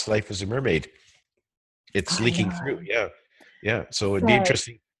or past life as a mermaid. It's leaking through. Yeah. So it'd be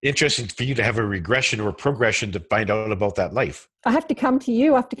interesting for you to have a regression or progression to find out about that life. I have to come to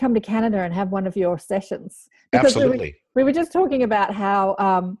you. I have to come to Canada and have one of your sessions. Because absolutely. We were just talking about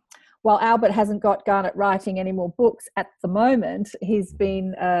how while Albert hasn't got Garnet writing any more books at the moment, he's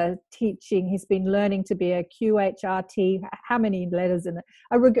been teaching, he's been learning to be a QHRT, how many letters in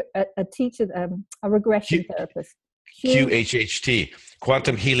it? A teacher, a regression therapist. QHHT,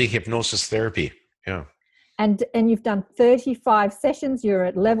 Quantum Healing Hypnosis Therapy. Yeah. And you've done 35 sessions, you're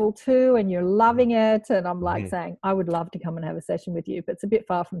at level 2 and you're loving it. And I'm like saying, I would love to come and have a session with you, but it's a bit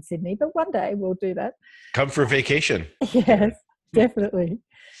far from Sydney, but one day we'll do that. Come for vacation. Yes, definitely.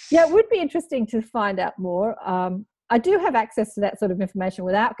 Yeah, it would be interesting to find out more. I do have access to that sort of information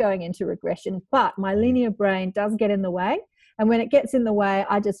without going into regression, but my linear brain does get in the way. And when it gets in the way,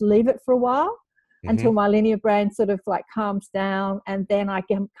 I just leave it for a while until my linear brain sort of like calms down, and then I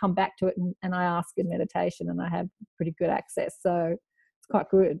can come back to it and I ask in meditation, and I have pretty good access. So it's quite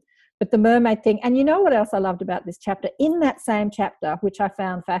good. But the mermaid thing, and you know what else I loved about this chapter? In that same chapter, which I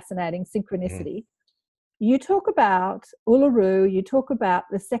found fascinating, synchronicity, you talk about Uluru, you talk about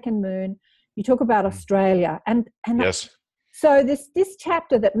the second moon, you talk about Australia. And yes. So this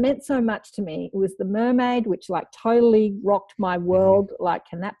chapter that meant so much to me was the mermaid, which like totally rocked my world. Like,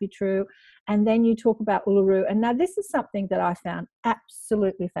 can that be true? And then you talk about Uluru. And now this is something that I found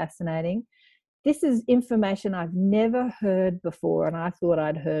absolutely fascinating. This is information I've never heard before, and I thought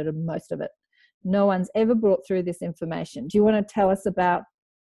I'd heard of most of it. No one's ever brought through this information. Do you want to tell us about,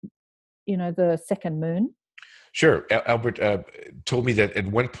 the second moon? Sure. Albert told me that at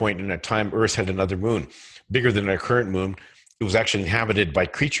one point in a time, Earth had another moon, bigger than our current moon. It was actually inhabited by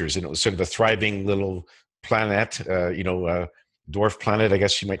creatures, and it was sort of a thriving little planet, dwarf planet, I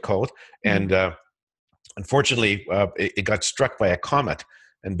guess you might call it. And unfortunately, it got struck by a comet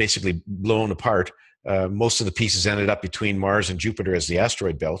and basically blown apart. Most of the pieces ended up between Mars and Jupiter as the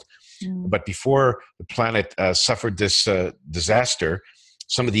asteroid belt. But before the planet suffered this disaster,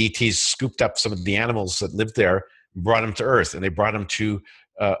 some of the ETs scooped up some of the animals that lived there and brought them to Earth, and they brought them to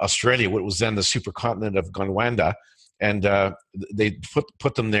Australia, what was then the supercontinent of Gondwana, and they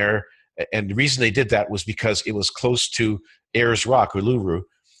put them there. And the reason they did that was because it was close to Ayers Rock, Uluru,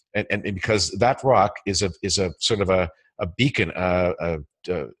 and because that rock is a sort of a beacon, a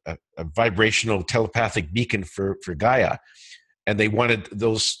vibrational telepathic beacon for Gaia, and they wanted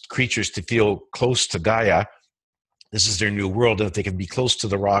those creatures to feel close to Gaia. This is their new world, and if they can be close to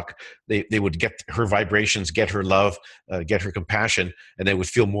the rock, they would get her vibrations, get her love, get her compassion, and they would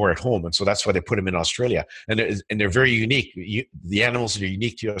feel more at home. And so that's why they put them in Australia. And they're very unique. The animals that are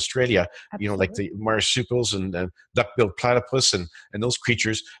unique to Australia, like the marsupials and duck-billed platypus and those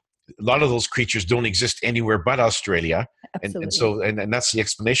creatures. A lot of those creatures don't exist anywhere but Australia. And so that's the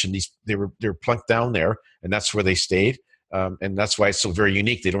explanation. They were plunked down there, and that's where they stayed. And that's why it's so very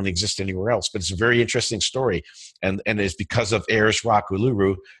unique. They don't exist anywhere else. But it's a very interesting story, and it's because of Ayers Rock,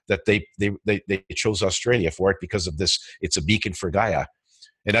 Uluru, that they chose Australia for it, because of this. It's a beacon for Gaia,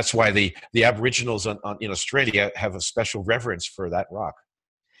 and that's why the Aboriginals in Australia have a special reverence for that rock.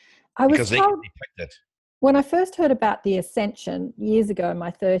 Because they can detect it. When I first heard about the ascension years ago in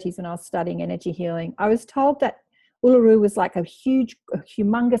my 30s, when I was studying energy healing, I was told that Uluru was like a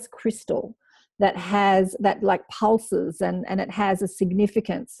humongous crystal that like pulses and it has a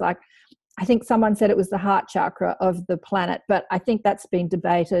significance. Like, I think someone said it was the heart chakra of the planet, but I think that's been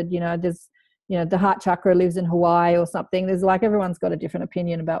debated. There's the heart chakra lives in Hawaii or something. There's like, everyone's got a different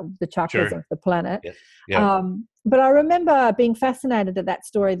opinion about the chakras of the planet. Yeah. But I remember being fascinated at that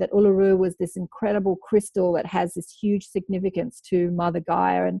story that Uluru was this incredible crystal that has this huge significance to Mother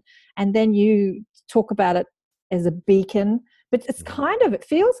Gaia. And then you talk about it as a beacon, but it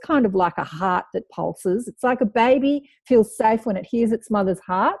feels kind of like a heart that pulses. It's like a baby feels safe when it hears its mother's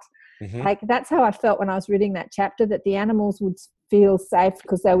heart. Like, that's how I felt when I was reading that chapter, that the animals would feel safe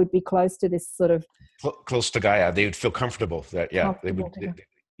because they would be close to this sort of close to Gaia. They would feel comfortable that they would.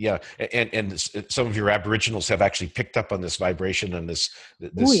 And some of your Aboriginals have actually picked up on this vibration and this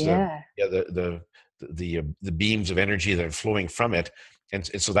the beams of energy that are flowing from it, and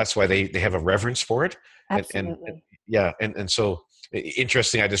so that's why they have a reverence for it. Absolutely. And so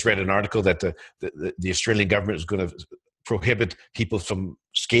interesting. I just read an article that the Australian government is going to prohibit people from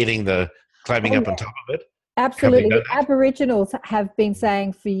climbing up on top of it. Absolutely. The Aboriginals have been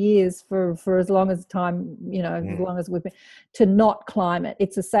saying for years, for as long as time, as long as we've been, to not climb it.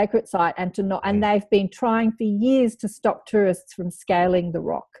 It's a sacred site, and and they've been trying for years to stop tourists from scaling the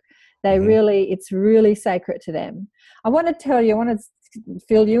rock. It's really sacred to them. I want to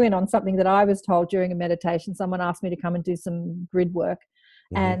fill you in on something that I was told during a meditation. Someone asked me to come and do some grid work.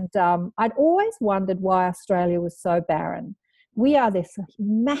 And I'd always wondered why Australia was so barren. We are this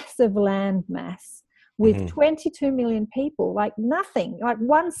massive land mass with 22 million people, like nothing. Like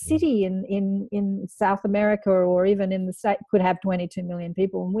one city in South America or even in the state could have 22 million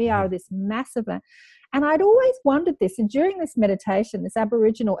people, and we are this massive land. And I'd always wondered this. And during this meditation, this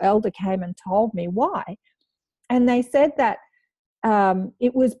Aboriginal elder came and told me why. And they said that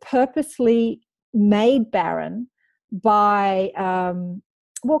it was purposely made barren by, kind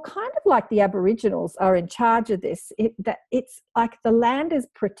of like the Aboriginals are in charge of this. It's like the land is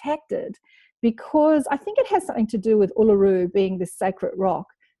protected because I think it has something to do with Uluru being this sacred rock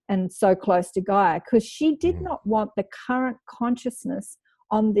and so close to Gaia, because she did not want the current consciousness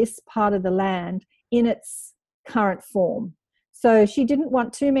on this part of the land in its current form. So she didn't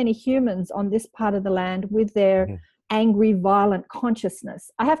want too many humans on this part of the land with their angry, violent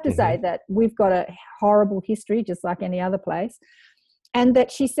consciousness. I have to say that we've got a horrible history, just like any other place. And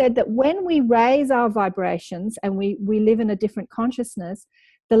that she said that when we raise our vibrations and we live in a different consciousness,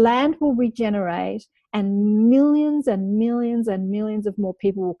 the land will regenerate and millions and millions and millions of more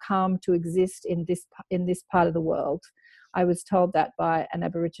people will come to exist in this part of the world. I was told that by an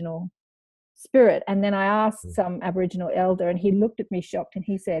Aboriginal spirit. And then I asked some Aboriginal elder, and he looked at me shocked, and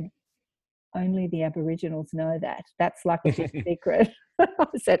he said, only the Aboriginals know that. That's like a big secret. I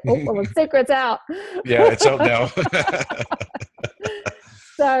said, well, the secret's out. Yeah, it's out now.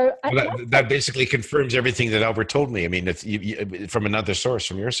 So that basically confirms everything that Albert told me. I mean, it's from another source,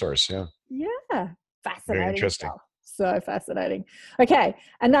 from your source. Yeah. Yeah. Fascinating. Very interesting. Stuff. So fascinating. Okay.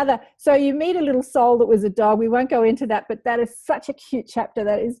 So you meet a little soul that was a dog. We won't go into that, but that is such a cute chapter.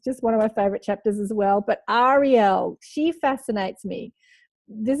 That is just one of my favorite chapters as well. But Ariel, she fascinates me.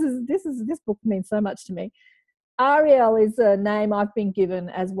 This book means so much to me. Ariel is a name I've been given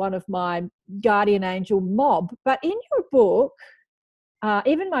as one of my guardian angel mob. But in your book,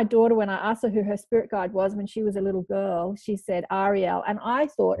 even my daughter, when I asked her who her spirit guide was when she was a little girl, she said Ariel. And I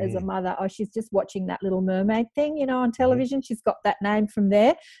thought as a mother, she's just watching that Little Mermaid thing, on television. She's got that name from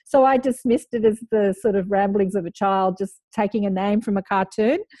there. So I dismissed it as the sort of ramblings of a child just taking a name from a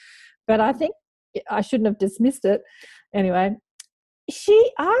cartoon. But I think I shouldn't have dismissed it. Anyway,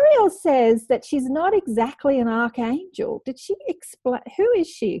 Ariel says that she's not exactly an archangel. Did she explain? Who is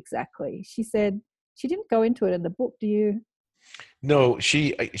she exactly? She said she didn't go into it in the book. Do you? No,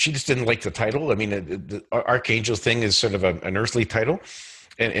 she just didn't like the title. I mean, the archangel thing is sort of an earthly title,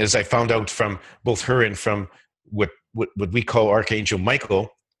 and as I found out from both her and from what we call Archangel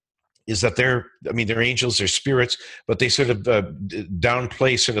Michael, is that they're angels, they're spirits, but they sort of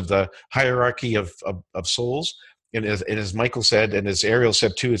downplay sort of the hierarchy of souls. And as Michael said, and as Ariel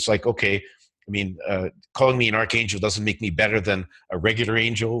said too, it's like, okay, calling me an archangel doesn't make me better than a regular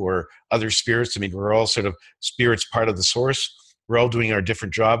angel or other spirits. We're all sort of spirits, part of the source. We're all doing our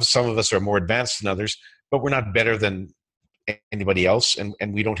different jobs. Some of us are more advanced than others, but we're not better than anybody else.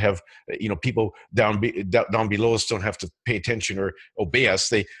 And we don't have, people down below us don't have to pay attention or obey us.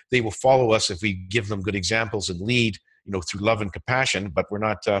 They will follow us if we give them good examples and lead, through love and compassion, but we're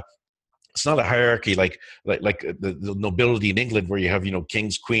not, it's not a hierarchy like the nobility in England where you have,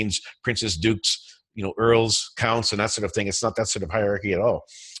 kings, queens, princes, dukes, earls, counts, and that sort of thing. It's not that sort of hierarchy at all.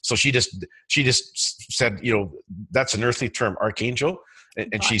 So she just said, that's an earthly term, archangel,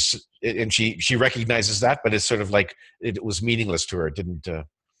 and she recognizes that, but it's sort of like it was meaningless to her. It didn't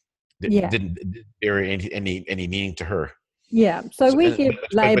bear any meaning to her. Yeah. So we give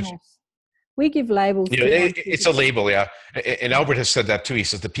labels. We give labels. You know, it's a label, yeah. And Albert has said that too. He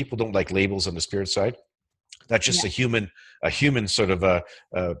says that people don't like labels on the spirit side. That's just a human sort of a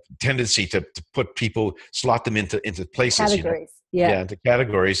tendency to put people, slot them into places, categories. Into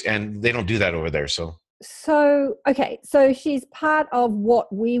categories, and they don't do that over there. So okay, so she's part of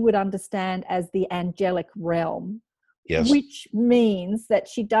what we would understand as the angelic realm. Yes. Which means that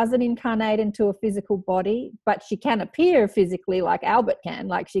she doesn't incarnate into a physical body, but she can appear physically like Albert can,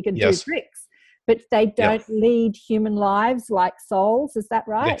 like she can do tricks, but they don't lead human lives like souls. Is that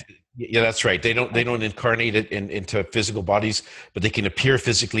right? Yeah, that's right. They don't incarnate it into physical bodies, but they can appear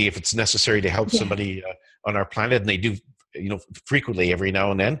physically if it's necessary to help somebody on our planet. And they do, frequently every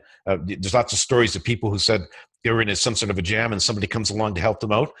now and then. There's lots of stories of people who said they were in some sort of a jam and somebody comes along to help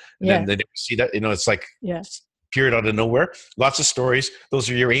them out. And then they never see that, it's like, appeared out of nowhere. Lots of stories. Those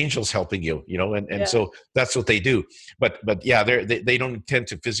are your angels helping you, and so that's what they do. But they don't tend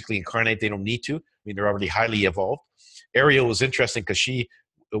to physically incarnate. They don't need to. I mean, they're already highly evolved. Ariel was interesting because she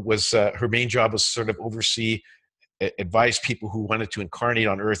was her main job was sort of oversee, advise people who wanted to incarnate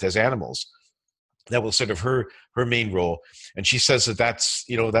on Earth as animals. That was sort of her main role. And she says that's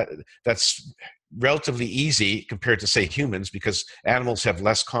relatively easy compared to, say, humans, because animals have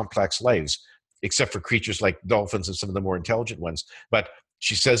less complex lives, except for creatures like dolphins and some of the more intelligent ones. But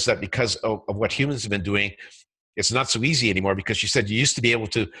she says that because of what humans have been doing, it's not so easy anymore, because she said you used to be able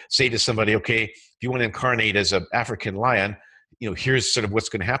to say to somebody, okay, if you want to incarnate as an African lion, here's sort of what's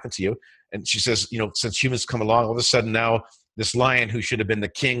going to happen to you. And she says, since humans come along, all of a sudden now this lion who should have been the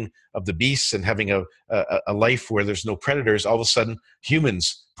king of the beasts and having a life where there's no predators, all of a sudden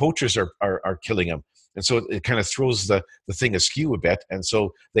humans, poachers are killing him. And so it kind of throws the thing askew a bit. And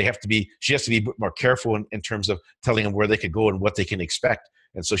so she has to be more careful in terms of telling them where they could go and what they can expect.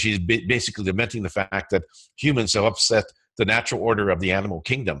 And so she's basically lamenting the fact that humans have upset the natural order of the animal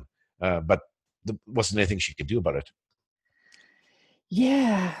kingdom. But there wasn't anything she could do about it.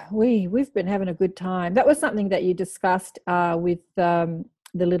 Yeah, we've been having a good time. That was something that you discussed with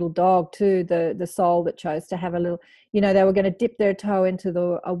the little dog too, the soul that chose to have a little, they were going to dip their toe into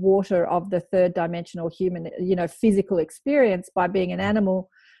the water of the third dimensional human, physical experience by being an animal,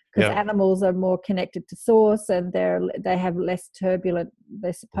 because animals are more connected to source, and they have less turbulent,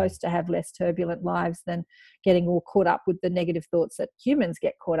 they're supposed to have less turbulent lives than getting all caught up with the negative thoughts that humans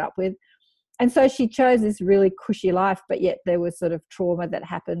get caught up with. And so she chose this really cushy life, but yet there was sort of trauma that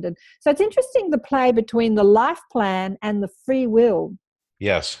happened. And so it's interesting, the play between the life plan and the free will.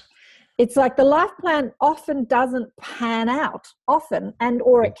 Yes. It's like the life plan often doesn't pan out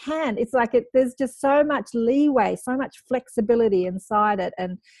or it can. It's like there's just so much leeway, so much flexibility inside it.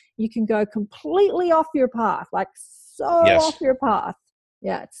 And you can go completely off your path, off your path.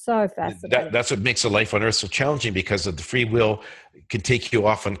 Yeah, it's so fascinating. That's what makes a life on Earth so challenging, because of the free will can take you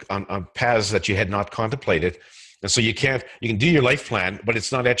off on paths that you had not contemplated. And so you can do your life plan, but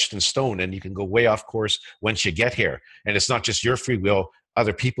it's not etched in stone, and you can go way off course once you get here. And it's not just your free will,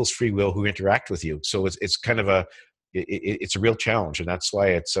 other people's free will who interact with you. So it's kind of it's a real challenge, and that's why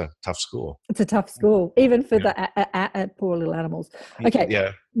it's a tough school. It's a tough school, even for the poor little animals.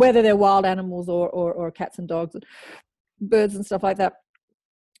 Okay, whether they're wild animals or cats and dogs, and birds and stuff like that.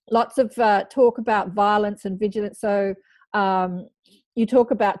 Lots of talk about violence and vigilance. So you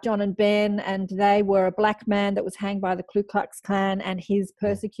talk about John and Ben, and they were a black man that was hanged by the Ku Klux Klan and his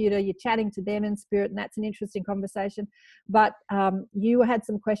persecutor. You're chatting to them in spirit, and that's an interesting conversation. But you had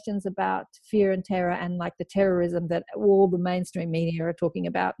some questions about fear and terror, and like the terrorism that all the mainstream media are talking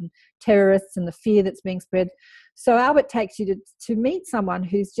about, and terrorists and the fear that's being spread. So Albert takes you to meet someone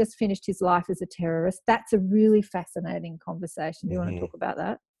who's just finished his life as a terrorist. That's a really fascinating conversation. Do you want to talk about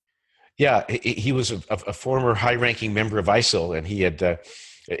that? Yeah, he was a former high-ranking member of ISIL, and he had. And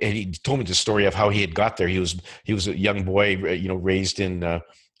he told me the story of how he had got there. He was a young boy, raised in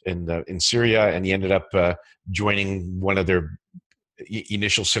Syria, and he ended up joining one of their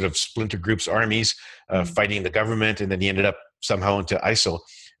initial sort of splinter groups, armies, fighting the government, and then he ended up somehow into ISIL,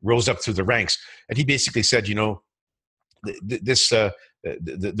 rose up through the ranks, and he basically said,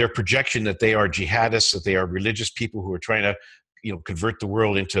 their projection that they are jihadists, that they are religious people who are trying to convert the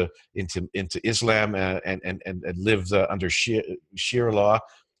world into Islam and live under Sharia law.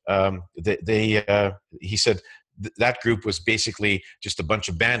 He said that group was basically just a bunch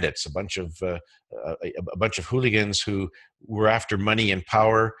of bandits, a bunch of hooligans who were after money and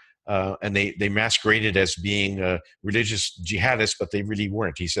power, and they masqueraded as being religious jihadists, but they really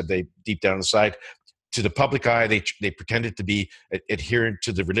weren't. He said they deep down inside, to the public eye, they pretended to be adherent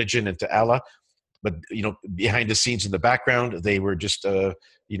to the religion and to Allah. But behind the scenes in the background, they were just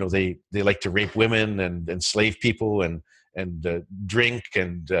they like to rape women and enslave people and drink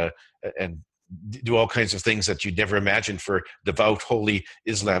and do all kinds of things that you'd never imagined for devout, holy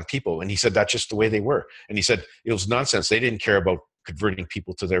Islam people. And he said that's just the way they were. And he said it was nonsense. They didn't care about converting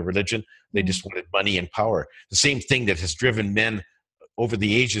people to their religion. They just wanted money and power. The same thing that has driven men over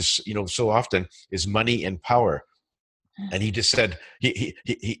the ages, so often, is money and power. And he just said,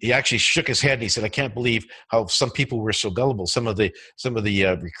 he actually shook his head and he said, I can't believe how some people were so gullible. Some of the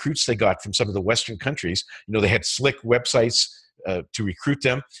recruits they got from some of the Western countries, they had slick websites to recruit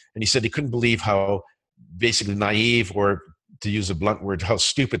them. And he said he couldn't believe how basically naive, or to use a blunt word, how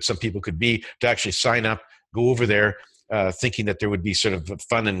stupid some people could be to actually sign up, go over there, thinking that there would be sort of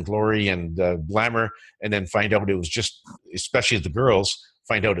fun and glory and glamour, and then find out it was just, especially the girls,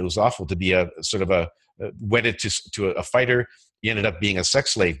 find out it was awful to be a sort of a wedded to a fighter. He ended up being a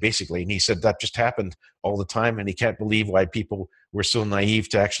sex slave, basically. And he said that just happened all the time, and he can't believe why people were so naive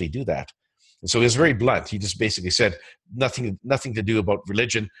to actually do that. And so he was very blunt. He just basically said nothing to do about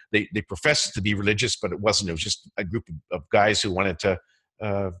religion. They professed to be religious, but it wasn't. It was just a group of guys who wanted to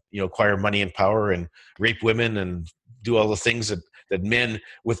acquire money and power and rape women and do all the things that men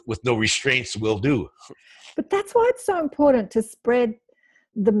with no restraints will do. But that's why it's so important to spread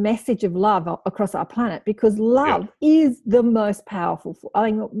the message of love across our planet, because love is the most powerful. I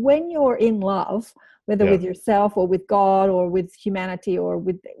mean, when you're in love, whether with yourself or with God or with humanity or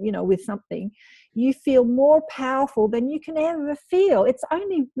with something, you feel more powerful than you can ever feel. It's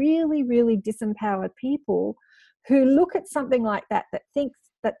only really, really disempowered people who look at something like that thinks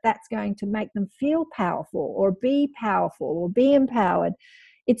that that's going to make them feel powerful or be empowered.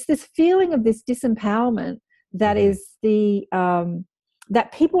 It's this feeling of this disempowerment that is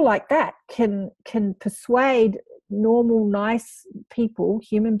that people like that can persuade normal, nice people,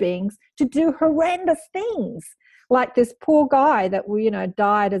 human beings, to do horrendous things. Like this poor guy that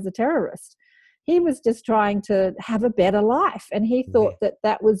died as a terrorist. He was just trying to have a better life, and he thought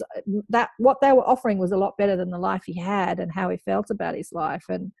that what they were offering was a lot better than the life he had and how he felt about his life.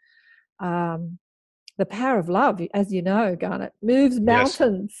 And the power of love, as you know, Garnet, moves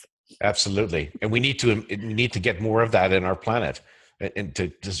mountains. Yes, absolutely, and we need to get more of that in our planet. And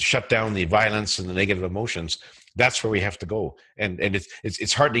to shut down the violence and the negative emotions, that's where we have to go. And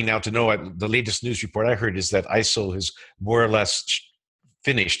it's heartening now to know. The latest news report I heard is that ISIL has more or less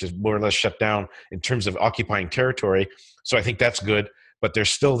finished, is more or less shut down in terms of occupying territory. So I think that's good. But they're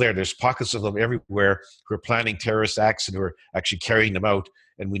still there. There's pockets of them everywhere who are planning terrorist acts and who are actually carrying them out.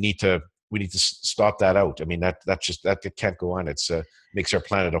 And we need to stop that out. I mean, that can't go on. It's makes our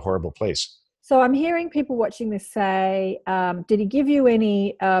planet a horrible place. So I'm hearing people watching this say, did he give you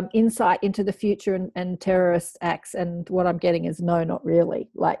any insight into the future and terrorist acts? And what I'm getting is no, not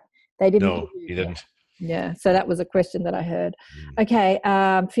really. Like they didn't. No, he didn't. Yeah. So that was a question that I heard. Okay.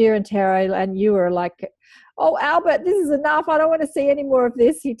 Fear and terror. And you were like, oh, Albert, this is enough. I don't want to see any more of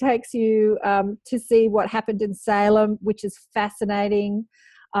this. He takes you to see what happened in Salem, which is fascinating.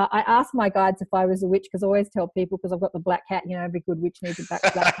 I asked my guides if I was a witch, because I always tell people, because I've got the black hat, every good witch needs a black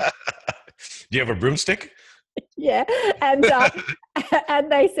hat. Do you have a broomstick? Yeah. And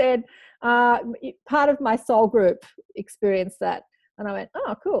and they said, part of my soul group experienced that. And I went,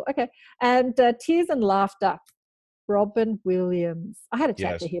 oh, cool. Okay. And tears and laughter. Robin Williams. I had a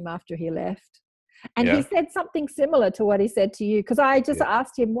chat to him after he left. And he said something similar to what he said to you. Because I just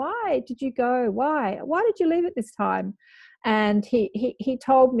asked him, why did you go? Why did you leave at this time? And he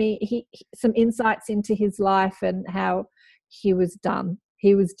told me some insights into his life and how he was done.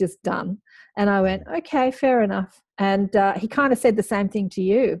 He was just done. And I went, okay, fair enough. And he kind of said the same thing to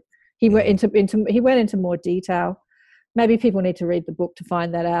you. He went into more detail. Maybe people need to read the book to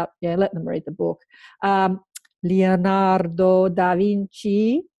find that out. Yeah, let them read the book. Leonardo da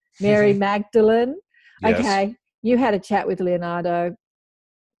Vinci, Mary Magdalene. Yes. Okay, you had a chat with Leonardo.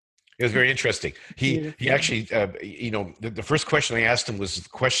 It was very interesting. He actually, the first question I asked him was the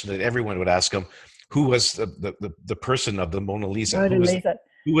question that everyone would ask him: who was the person of the Mona Lisa?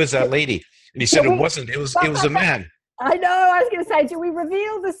 Who was that lady? And he said it wasn't. It was a man. I know. I was going to say, do we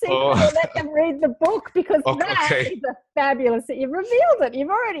reveal the secret or let them read the book? Because that is a fabulous. You've revealed it.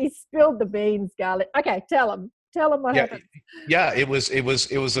 You've already spilled the beans, Scarlett. Okay, tell them what happened. Yeah, it was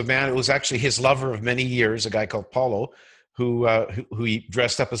a man. It was actually his lover of many years, a guy called Paulo, who he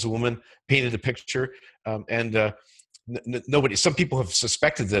dressed up as a woman, painted a picture, and nobody. Some people have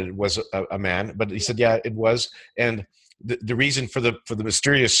suspected that it was a man, but he said, yeah, it was. And the reason for the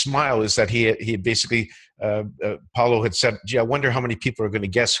mysterious smile is that he basically Paulo had said, gee, I wonder how many people are going to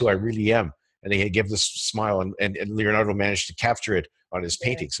guess who I really am. And he gave this smile, and Leonardo managed to capture it on his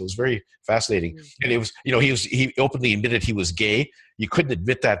painting. So it was very fascinating. And it was, he openly admitted he was gay. You couldn't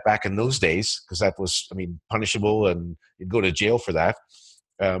admit that back in those days because that was, punishable, and you'd go to jail for that.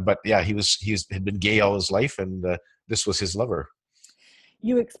 But yeah, had been gay all his life, and this was his lover.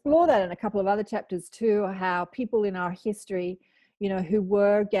 You explore that in a couple of other chapters too, how people in our history, who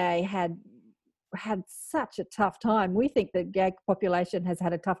were gay had such a tough time. We think the gay population has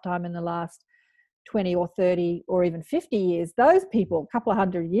had a tough time in the last 20 or 30 or even 50 years. Those people, a couple of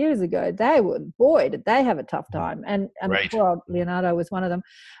hundred years ago, did they have a tough time. And right. Poor old Leonardo was one of them.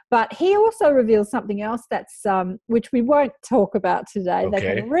 But he also reveals something else that's which we won't talk about today. Okay.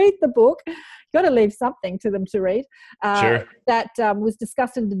 They can read the book. You've got to leave something to them to read. Sure. That was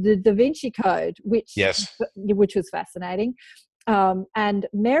discussed in the Da Vinci Code, which was fascinating. And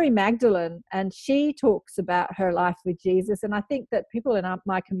Mary Magdalene, and she talks about her life with Jesus. And I think that people in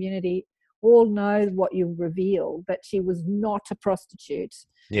my community all know what you reveal, that she was not a prostitute.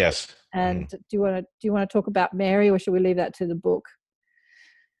 Yes. And do you want to talk about Mary, or should we leave that to the book?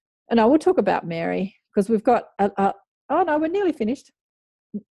 No, we'll talk about Mary, because we've got oh no, we're nearly finished.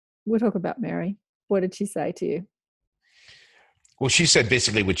 We'll talk about Mary. What did she say to you? Well, she said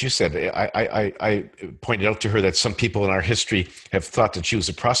basically what you said. I pointed out to her that some people in our history have thought that she was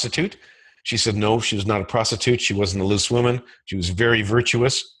a prostitute. She said no, she was not a prostitute. She wasn't a loose woman. She was very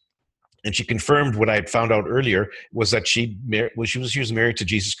virtuous. And she confirmed what I had found out earlier, was that she was married to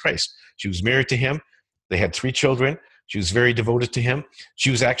Jesus Christ. She was married to him. They had 3 children. She was very devoted to him.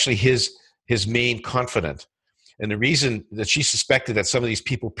 She was actually his main confidant. And the reason that she suspected that some of these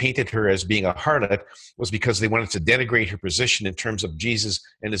people painted her as being a harlot was because they wanted to denigrate her position in terms of Jesus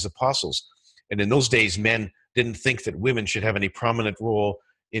and his apostles. And in those days, men didn't think that women should have any prominent role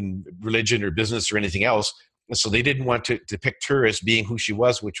in religion or business or anything else. And so they didn't want to depict her as being who she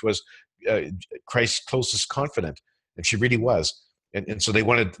was, which was Christ's closest confidant. And she really was. And so they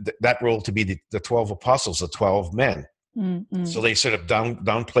wanted that role to be the 12 apostles, the 12 men. Mm-hmm. So they sort of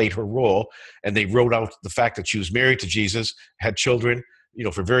downplayed her role, and they wrote out the fact that she was married to Jesus, had children,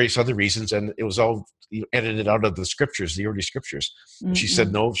 for various other reasons, and it was all edited out of the scriptures, the early scriptures. Mm-hmm. She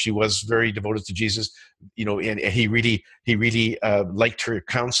said no, she was very devoted to Jesus, and he really liked her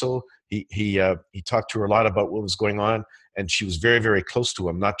counsel. He talked to her a lot about what was going on, and she was very, very close to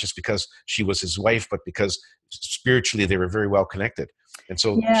him, not just because she was his wife, but because spiritually they were very well connected. And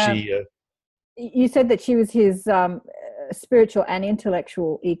so you said that she was his spiritual and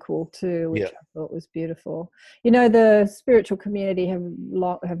intellectual equal too, which I thought was beautiful. The spiritual community have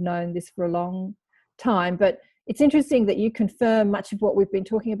known this for a long time, but it's interesting that you confirm much of what we've been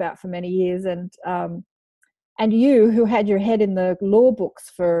talking about for many years, and you, who had your head in the law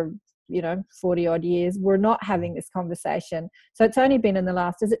books for 40 odd years, were not having this conversation. So it's only been in the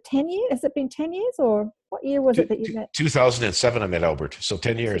last, is it 10 years? Has it been 10 years, or what year was it that you met? 2007 I met Albert. So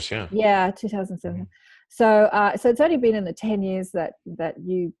 10 years, yeah. Yeah, 2007. Mm-hmm. So it's only been in the 10 years that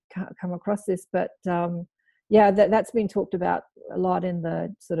you come across this, but that's been talked about a lot in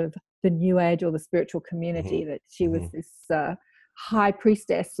the sort of the New Age or the spiritual community, that she was this high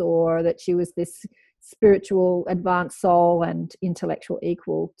priestess, or that she was this spiritual advanced soul and intellectual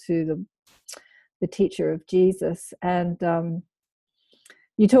equal to the teacher of Jesus. And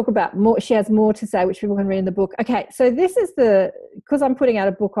you talk about more, she has more to say, which people can read in the book. Okay, so this is because I'm putting out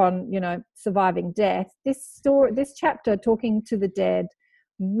a book on surviving death, this chapter, Talking to the Dead,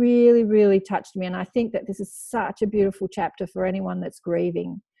 really, really touched me, and I think that this is such a beautiful chapter for anyone that's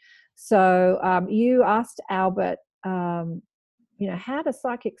grieving. So you asked Albert, how do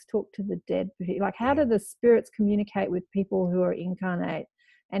psychics talk to the dead? Like, how do the spirits communicate with people who are incarnate?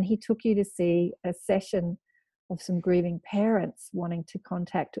 And he took you to see a session of some grieving parents wanting to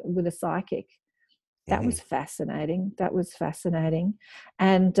contact with a psychic. That was fascinating.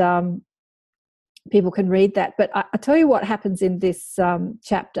 And people can read that. But I tell you what happens in this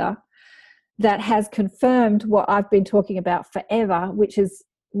chapter that has confirmed what I've been talking about forever, which is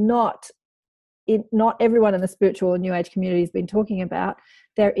not everyone in the spiritual and New Age community has been talking about.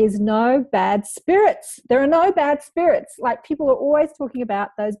 There is no bad spirits. There are no bad spirits. Like, people are always talking about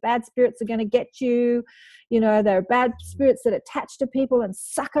those bad spirits are going to get you. There are bad spirits that attach to people and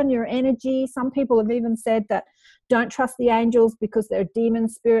suck on your energy. Some people have even said that don't trust the angels because they're demon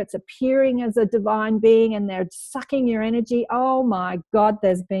spirits appearing as a divine being and they're sucking your energy. Oh my God,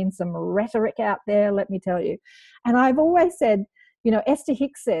 there's been some rhetoric out there, let me tell you. And I've always said, Esther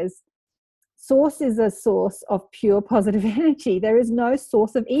Hicks says, source is a source of pure positive energy. There is no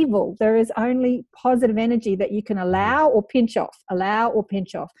source of evil. There is only positive energy that you can allow or pinch off.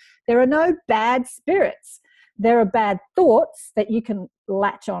 There are no bad spirits. There are bad thoughts that you can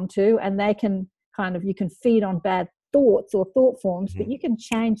latch onto, and they can you can feed on bad thoughts or thought forms, but you can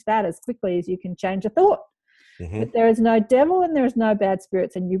change that as quickly as you can change a thought. But there is no devil and there is no bad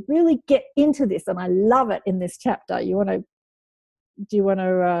spirits, and you really get into this, and I love it in this chapter. You want to do you want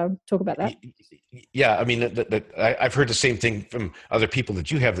to talk about that? Yeah, I mean, I've heard the same thing from other people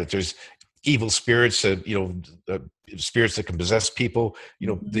that you have, that there's evil spirits, spirits that can possess people,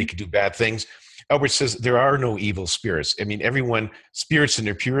 they can do bad things. Albert says there are no evil spirits. I mean, spirits in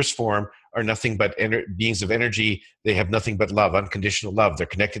their purest form are nothing but beings of energy. They have nothing but love, unconditional love. They're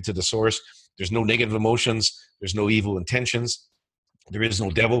connected to the source. There's no negative emotions. There's no evil intentions. There is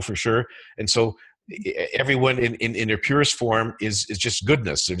no devil, for sure. And so everyone in their purest form is just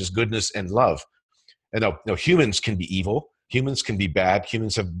goodness. They're just goodness and love. And now humans can be evil. Humans can be bad.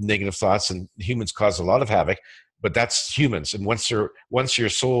 Humans have negative thoughts, and humans cause a lot of havoc. But that's humans. And once your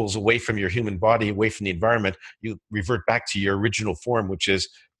soul's away from your human body, away from the environment, you revert back to your original form, which is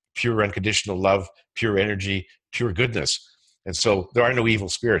pure unconditional love, pure energy, pure goodness. And so there are no evil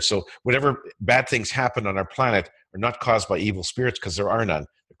spirits. So whatever bad things happen on our planet are not caused by evil spirits, because there are none.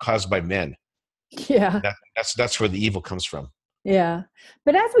 They're caused by men. Yeah. That's where the evil comes from. Yeah.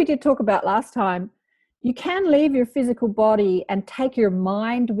 But as we did talk about last time, you can leave your physical body and take your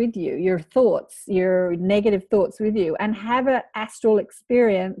mind with you, your thoughts, your negative thoughts with you, and have an astral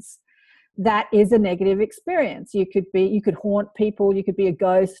experience that is a negative experience. You could haunt people, you could be a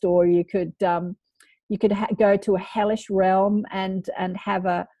ghost, or you could go to a hellish realm and have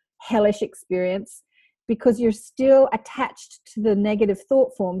a hellish experience, because you're still attached to the negative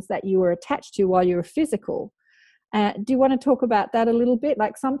thought forms that you were attached to while you were physical. Do you want to talk about that a little bit?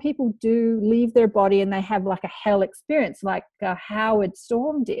 Like, some people do leave their body and they have like a hell experience, like Howard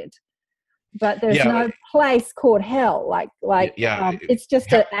Storm did. But there's no place called hell. It's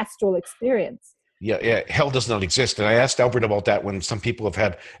just an astral experience. Yeah, hell does not exist. And I asked Albert about that when some people have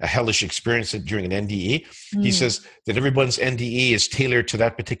had a hellish experience during an NDE. He says that everyone's NDE is tailored to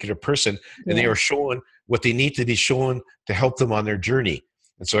that particular person, and they are shown what they need to be shown to help them on their journey.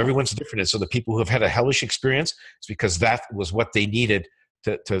 And so everyone's different. And so the people who have had a hellish experience, it's because that was what they needed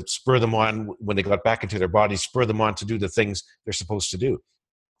to spur them on when they got back into their bodies, spur them on to do the things they're supposed to do.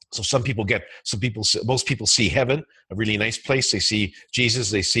 So most people see heaven, a really nice place. They see Jesus,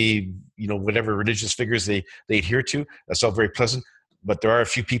 they see, whatever religious figures they adhere to. That's all very pleasant. But there are a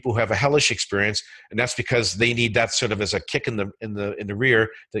few people who have a hellish experience, and that's because they need that sort of as a kick in the rear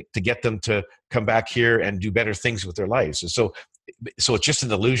to get them to come back here and do better things with their lives. And so it's just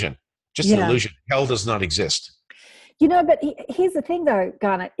an illusion. An illusion. Hell does not exist. But here's the thing though,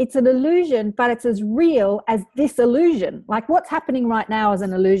 Garnet, it's an illusion, but it's as real as this illusion. Like, what's happening right now is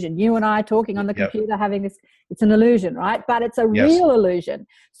an illusion. You and I talking on the computer, having this, it's an illusion, right? But it's a real illusion.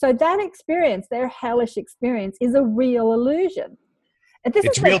 So that experience, their hellish experience, is a real illusion.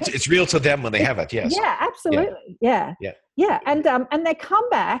 It's real to them when they have it. Yes. Yeah, absolutely. Yeah. And they come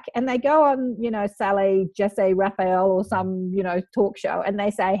back and they go on, Sally Jesse Raphael or some, talk show, and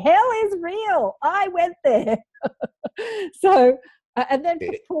they say, hell is real. I went there. So, and then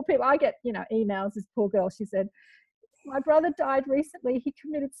poor people, I get, emails. This poor girl, she said, my brother died recently. He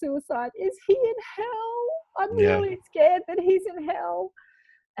committed suicide. Is he in hell? I'm really scared that he's in hell.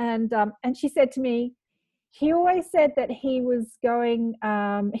 And she said to me, he always said that he was going,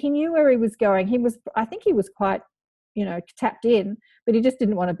 he knew where he was going. I think he was quite, tapped in, but he just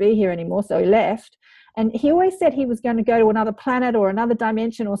didn't want to be here anymore. So he left. And he always said he was going to go to another planet or another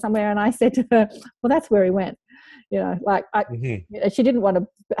dimension or somewhere. And I said to her, well, that's where he went. She didn't want to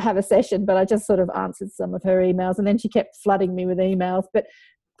have a session, but I just sort of answered some of her emails, and then she kept flooding me with emails. But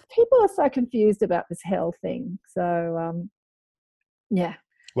people are so confused about this hell thing. So,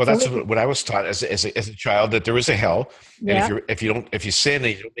 Well, that's what I was taught as a child, that there is a hell, and if you sin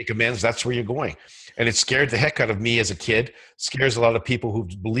and you don't make amends, that's where you're going. And it scared the heck out of me as a kid. Scares a lot of people who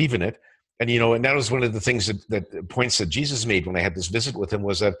believe in it. And and that was one of the things that points that Jesus made when I had this visit with him,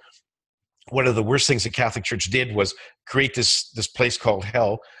 was that one of the worst things the Catholic Church did was create this place called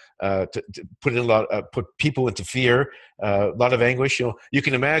hell, to put people into fear, a lot of anguish. You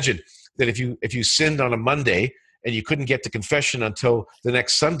can imagine that if you sinned on a Monday and you couldn't get to confession until the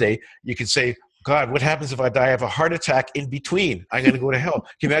next Sunday, you could say, God, what happens if I die of a heart attack in between? I'm going to go to hell.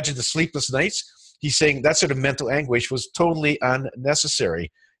 Can you imagine the sleepless nights? He's saying that sort of mental anguish was totally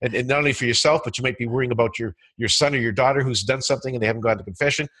unnecessary. And not only for yourself, but you might be worrying about your son or your daughter who's done something and they haven't gone to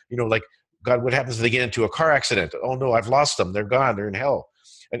confession. Like, God, what happens if they get into a car accident? Oh no, I've lost them. They're gone. They're in hell.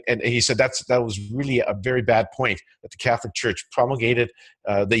 And he said that was really a very bad point that the Catholic Church promulgated.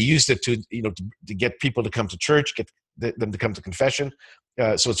 They used it to get people to come to church, get them to come to confession.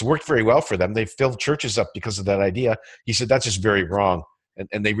 So it's worked very well for them. They filled churches up because of that idea. He said that's just very wrong,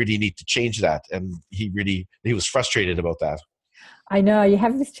 and they really need to change that. And he was frustrated about that. I know you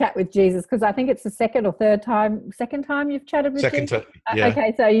have this chat with Jesus, because I think it's the second time you've chatted with Jesus. Yeah.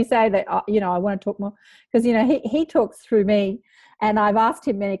 Okay, so you say that I want to talk more, because he talks through me. And I've asked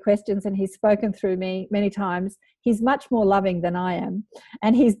him many questions, and he's spoken through me many times. He's much more loving than I am,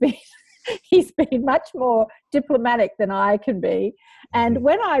 and he's been much more diplomatic than I can be. And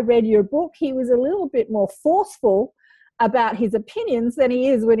when I read your book, he was a little bit more forceful about his opinions than he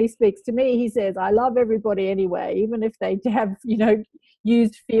is when he speaks to me. He says, I love everybody anyway, even if they have,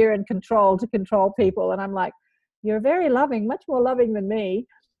 used fear and control to control people. And I'm like, you're very loving, much more loving than me.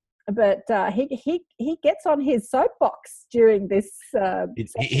 But he gets on his soapbox during this.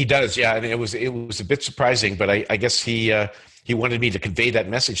 He does, yeah. And it was a bit surprising, but I guess he wanted me to convey that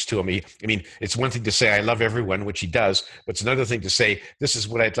message to him. I mean, it's one thing to say I love everyone, which he does, but it's another thing to say this is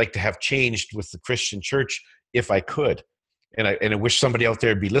what I'd like to have changed with the Christian church if I could. And I wish somebody out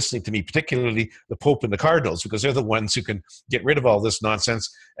there would be listening to me, particularly the Pope and the Cardinals, because they're the ones who can get rid of all this nonsense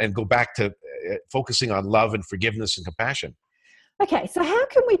and go back to focusing on love and forgiveness and compassion. Okay, so how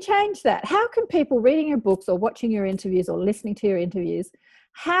can we change that? How can people reading your books or watching your interviews or listening to your interviews,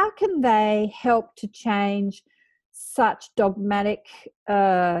 how can they help to change such dogmatic,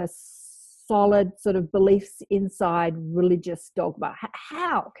 solid sort of beliefs inside religious dogma?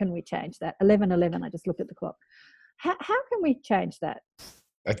 How can we change that? 11:11, I just looked at the clock. How can we change that?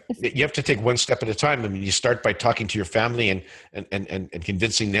 You have to take one step at a time. I mean, you start by talking to your family and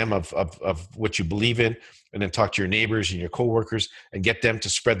convincing them of what you believe in, and then talk to your neighbors and your coworkers and get them to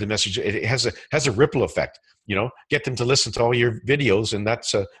spread the message. It has a ripple effect. Get them to listen to all your videos, and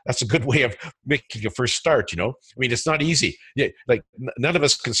that's a good way of making a first start. I mean, it's not easy. Like none of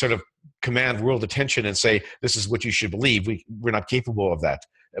us can sort of command world attention and say this is what you should believe. We're not capable of that.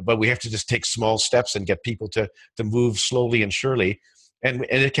 But we have to just take small steps and get people to move slowly and surely. And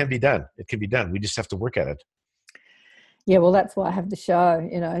it can be done. It can be done. We just have to work at it. Yeah, well, that's why I have the show,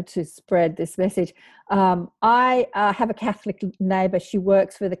 to spread this message. I have a Catholic neighbour. She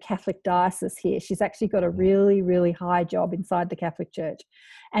works for the Catholic diocese here. She's actually got a really, really high job inside the Catholic Church.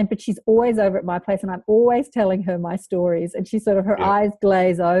 But she's always over at my place, and I'm always telling her my stories, and she sort of, her eyes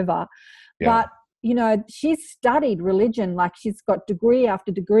glaze over. Yeah. But she's studied religion, like she's got degree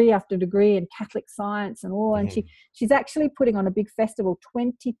after degree after degree in Catholic science and all. And she's actually putting on a big festival.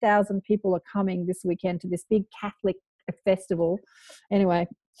 20,000 people are coming this weekend to this big Catholic festival. Anyway,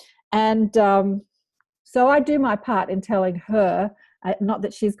 and so I do my part in telling her, not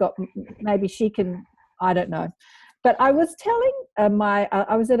that she's got, maybe she can, I don't know. But I was telling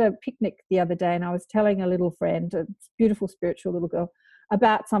I was at a picnic the other day, and I was telling a little friend, a beautiful spiritual little girl,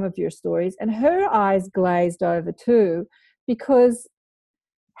 about some of your stories, and her eyes glazed over too, because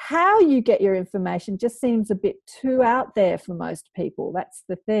how you get your information just seems a bit too out there for most people. That's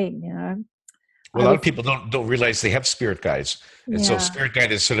the thing, Well, a lot of people don't realize they have spirit guides. And so spirit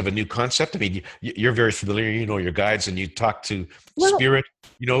guide is sort of a new concept. I mean, you're very familiar, your guides, and you talk to spirit,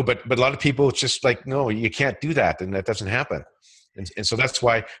 but a lot of people, it's just like, no, you can't do that. And that doesn't happen. And so that's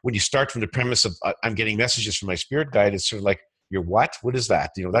why when you start from the premise of I'm getting messages from my spirit guide, it's sort of like, you're what? What is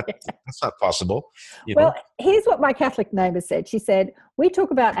that? That's not possible. Well, here's what my Catholic neighbour said. She said, we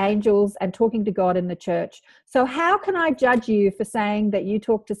talk about angels and talking to God in the church. So how can I judge you for saying that you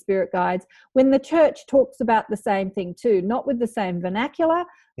talk to spirit guides when the church talks about the same thing too? Not with the same vernacular,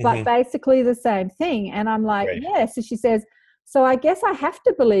 but basically the same thing. And I'm like, yes. So she says, so I guess I have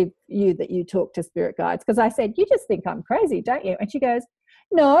to believe you that you talk to spirit guides. Because I said, you just think I'm crazy, don't you? And she goes,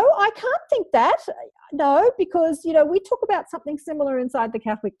 no, I can't think that. No, because, we talk about something similar inside the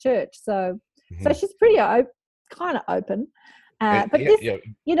Catholic Church. So she's pretty kind of open. But this,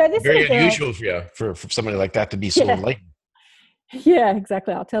 this very unusual for somebody like that to be so enlightened. Yeah,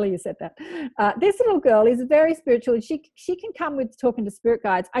 exactly. I'll tell her you said that. This little girl is very spiritual, and she can come with talking to spirit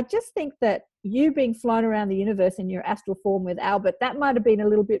guides. I just think that you being flown around the universe in your astral form with Albert, that might have been a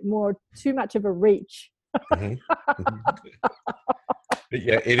little bit too much of a reach.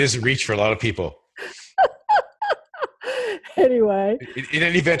 Yeah, it is a reach for a lot of people. Anyway. In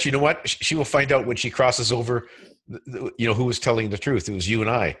any event, you know what? She will find out when she crosses over, who was telling the truth. It was you and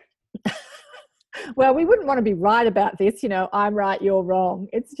I. Well, we wouldn't want to be right about this. I'm right, you're wrong.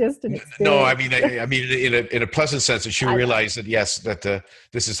 It's just an experience. No, I mean, in a pleasant sense, that she realized that, yes, that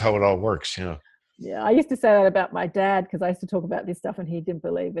this is how it all works. Yeah, I used to say that about my dad, because I used to talk about this stuff, and he didn't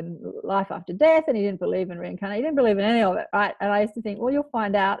believe in life after death, and he didn't believe in reincarnation. He didn't believe in any of it, right? And I used to think, well, you'll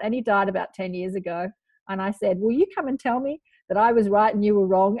find out. And he died about 10 years ago. And I said, will you come and tell me that I was right and you were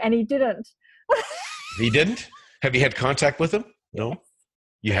wrong? And he didn't. He didn't? Have you had contact with him? No?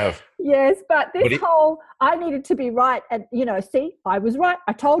 You have? Yes, but I needed to be right. And, see, I was right.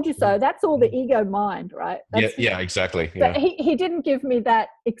 I told you so. That's all the ego mind, right? Yeah, exactly. Yeah. But he didn't give me that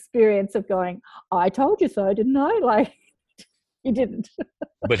experience of going, I told you so, didn't I? Like, he didn't.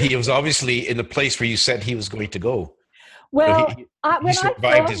 But he was obviously in the place where you said he was going to go. Well, he when I survived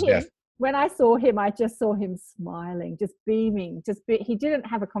saw his him, death. when I saw him, I just saw him smiling, just beaming. He didn't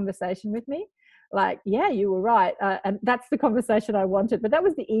have a conversation with me. Like, yeah, you were right, and that's the conversation I wanted. But that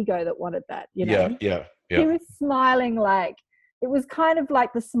was the ego that wanted that. You know, Yeah. he was smiling like it was kind of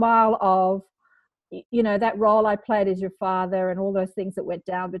like the smile of, you know, that role I played as your father and all those things that went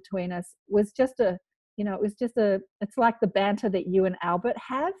down between us was just a, you know, it's like the banter that you and Albert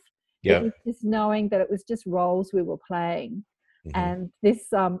have. Yeah. It was just knowing that it was just roles we were playing. Mm-hmm. And this,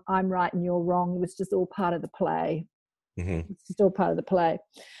 I'm right and you're wrong, was just all part of the play. Mm-hmm. It's just all part of the play.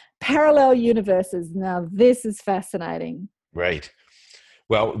 Parallel universes. Now, this is fascinating. Right.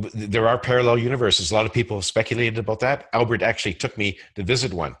 Well, there are parallel universes. A lot of people have speculated about that. Albert actually took me to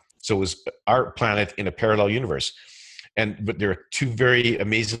visit one. So it was our planet in a parallel universe. But there are two very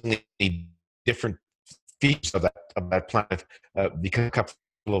amazingly different features of that planet. Because a couple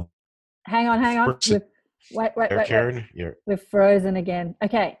of Hang on. Wait. Karen, we're frozen again.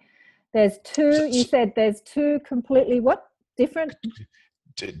 Okay. There's two, you said there's two completely what? Different?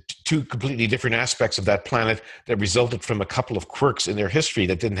 Two completely different aspects of that planet that resulted from a couple of quirks in their history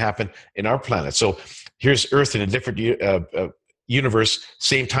that didn't happen in our planet. So here's Earth in a different universe,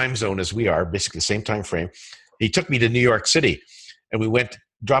 same time zone as we are, basically the same time frame. He took me to New York City, and we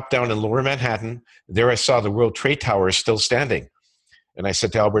dropped down in Lower Manhattan. There I saw the World Trade Towers still standing. And I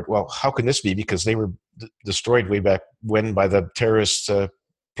said to Albert, well, how can this be? Because they were destroyed way back when by the terrorist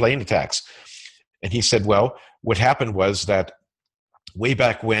plane attacks. And he said, well, what happened was that way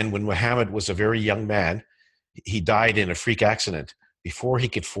back when Muhammad was a very young man, he died in a freak accident before he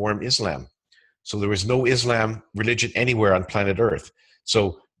could form Islam. So there was no Islam religion anywhere on planet Earth.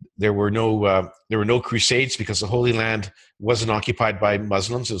 So there were no crusades because the Holy Land wasn't occupied by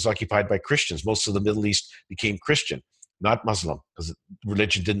Muslims. It was occupied by Christians. Most of the Middle East became Christian, not Muslim, because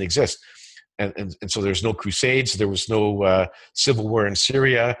religion didn't exist. And so there's no crusades. There was no civil war in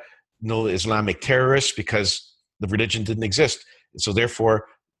Syria, no Islamic terrorists because the religion didn't exist. And so therefore,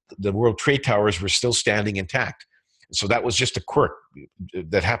 the World Trade Towers were still standing intact. So that was just a quirk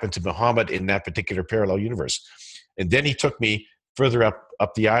that happened to Muhammad in that particular parallel universe. And then he took me further up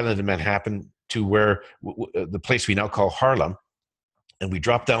the island in Manhattan to where the place we now call Harlem. And we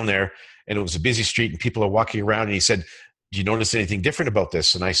dropped down there, and it was a busy street, and people are walking around. And he said, do you notice anything different about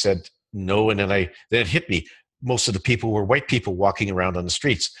this? And I said, no. And then it hit me. Most of the people were white people walking around on the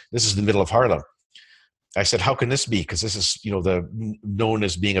streets. This is the middle of Harlem. I said, how can this be? Because this is, known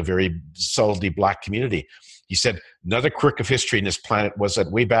as being a very solidly black community. He said, another quirk of history in this planet was that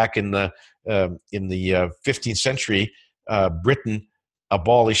way back in the 15th century, Britain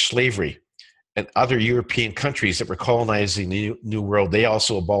abolished slavery. And other European countries that were colonizing the New World, they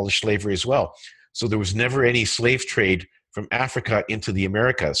also abolished slavery as well. So there was never any slave trade from Africa into the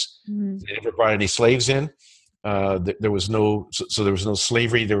Americas. Mm. They never brought any slaves in. There was no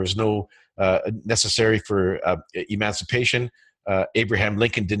slavery. There was no necessary for emancipation. Abraham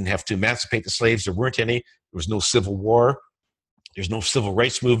Lincoln didn't have to emancipate the slaves. There weren't any. There was no civil war. There's no civil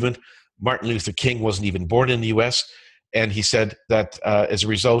rights movement. Martin Luther King wasn't even born in the U.S. And he said that as a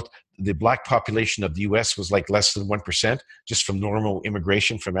result, the black population of the U.S. was like less than 1% just from normal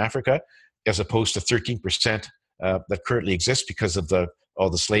immigration from Africa, as opposed to 13% that currently exists because of all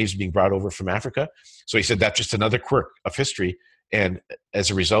the slaves being brought over from Africa. So he said that's just another quirk of history. And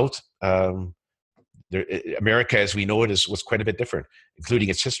as a result, America as we know it was quite a bit different, including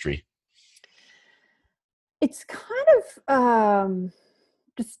its history. It's kind of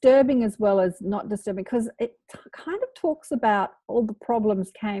disturbing as well as not disturbing, because it kind of talks about all the problems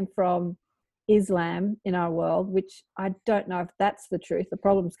came from Islam in our world, which I don't know if that's the truth. The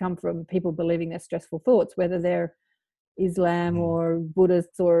problems come from people believing their stressful thoughts, whether they're Islam or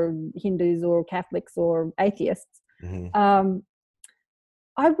Buddhists or Hindus or Catholics or atheists. Mm-hmm.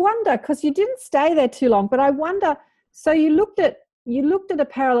 I wonder, because you didn't stay there too long, but I wonder, so you looked at a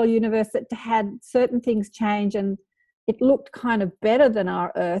parallel universe that had certain things change and it looked kind of better than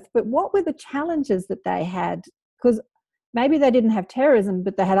our Earth, but what were the challenges that they had? Because maybe they didn't have terrorism,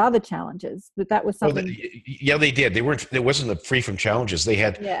 but they had other challenges. But that was something. Well, they did. They weren't. There wasn't free from challenges. They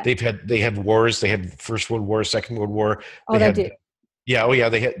had. Yeah. They had wars. They had First World War, Second World War. They did. Yeah. Oh, yeah.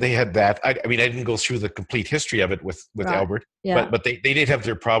 They had that. I mean, I didn't go through the complete history of it with right. Albert. Yeah. But they did have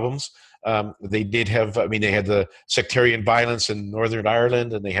their problems. They did have. I mean, they had the sectarian violence in Northern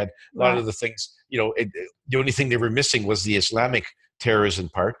Ireland, and they had a lot of the things. The only thing they were missing was the Islamic terrorism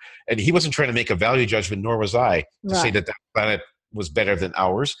part. And he wasn't trying to make a value judgment, nor was I, to say that planet was better than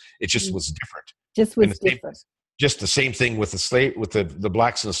ours. It just was different. Just was different. Just the same thing with the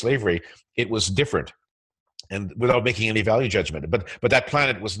blacks and the slavery. It was different, and without making any value judgment. But that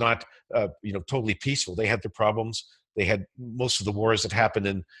planet was not, totally peaceful. They had their problems. They had most of the wars that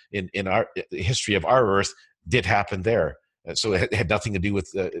happened in our history of our Earth did happen there. So it had nothing to do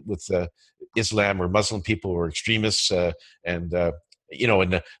with Islam or Muslim people or extremists. And the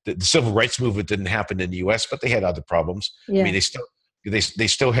civil rights movement didn't happen in the U.S., but they had other problems. Yeah. I mean, they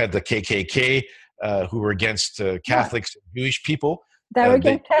still had the KKK who were against Catholics and Jewish people. They were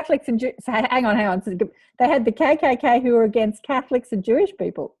against Catholics and Jews. So hang on. So they had the KKK who were against Catholics and Jewish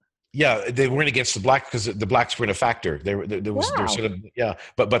people. Yeah, they weren't against the blacks because the blacks weren't a factor. There was sort of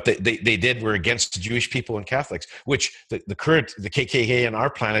but they were against the Jewish people and Catholics, which the KKK on our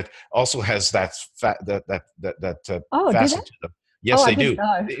planet also has that facet to them. Yes, they do.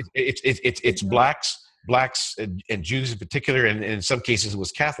 It's blacks and Jews in particular, and in some cases it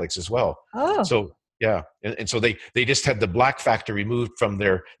was Catholics as well. Oh, so yeah, and so they just had the black factor removed from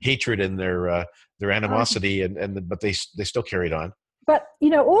their hatred and their animosity, but they still carried on. But,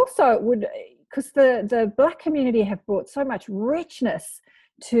 also it would, because the black community have brought so much richness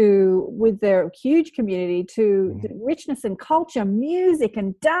with their huge community to the richness in culture, music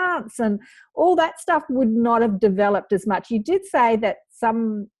and dance and all that stuff would not have developed as much. You did say that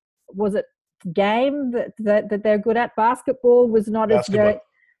game that they're good at, basketball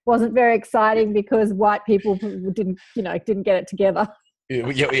wasn't very exciting because white people didn't get it together.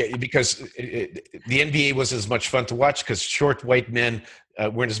 Yeah, because the NBA was as much fun to watch because short white men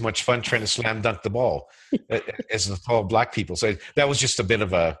weren't as much fun trying to slam dunk the ball as the tall black people. So that was just a bit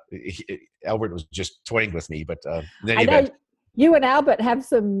of Albert was just toying with me. But in any event, you and Albert have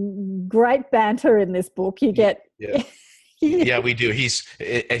some great banter in this book. You get... Yeah, we do.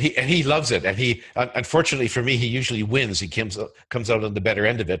 He loves it, and he unfortunately for me, he usually wins. He comes out on the better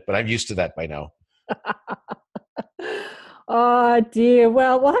end of it, but I'm used to that by now. Oh dear.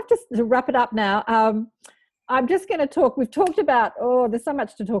 Well, we'll have to wrap it up now. I'm just going to talk. We've talked about. There's so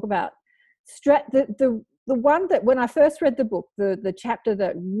much to talk about. The one that when I first read the book, the chapter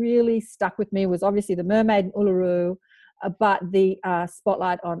that really stuck with me was obviously the Mermaid in Uluru, but the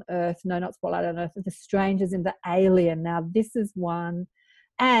Spotlight on Earth. No, not Spotlight on Earth. The Strangers in the Alien. Now this is one.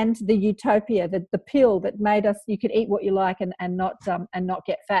 And the Utopia, the pill that made us, you could eat what you like and not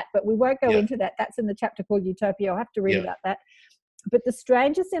get fat. But we won't go into that. That's in the chapter called Utopia. I'll have to read about that. But the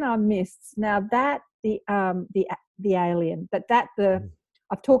Strangers in Our Midst, now that the alien,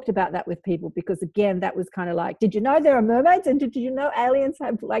 I've talked about that with people because again, that was kind of like, did you know there are mermaids and did you know aliens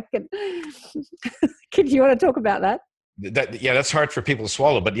have Could you want to talk about that? That's hard for people to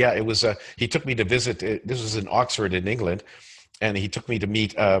swallow. But yeah, it was. He took me to visit. This was in Oxford in England. And he took me to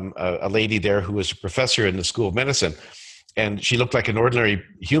meet a lady there who was a professor in the School of Medicine. And she looked like an ordinary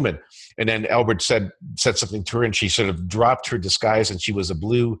human. And then Albert said something to her, and she sort of dropped her disguise, and she was a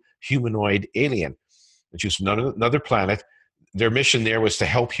blue humanoid alien. And she was from another planet. Their mission there was to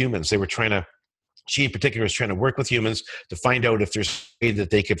help humans. They were she in particular was trying to work with humans to find out if there's a way that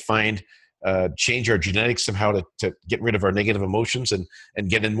they could change our genetics somehow to get rid of our negative emotions and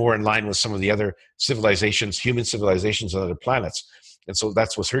get more in line with some of the other human civilizations on other planets. And so that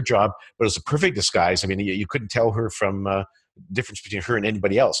was her job, but it was a perfect disguise. I mean, you couldn't tell her from difference between her and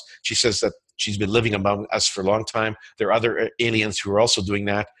anybody else. She says that she's been living among us for a long time. There are other aliens who are also doing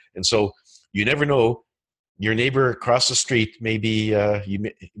that. And so you never know. Your neighbor across the street may be an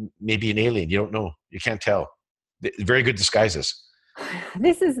alien. You don't know. You can't tell. Very good disguises.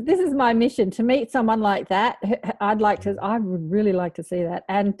 This is my mission, to meet someone like that. I would really like to see that,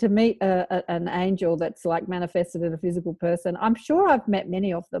 and to meet an angel that's like manifested in a physical person. I'm sure I've met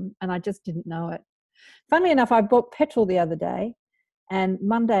many of them and I just didn't know it. Funnily enough, I bought petrol the other day, and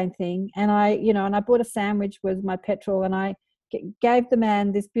mundane thing, and I bought a sandwich with my petrol, and I gave the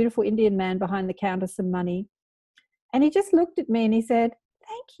man, this beautiful Indian man behind the counter, some money, and he just looked at me and he said,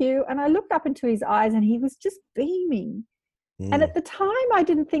 "Thank you." And I looked up into his eyes and he was just beaming. And at the time, I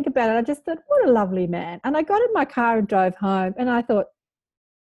didn't think about it. I just thought, what a lovely man. And I got in my car and drove home, and I thought,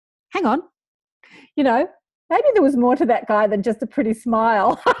 hang on, maybe there was more to that guy than just a pretty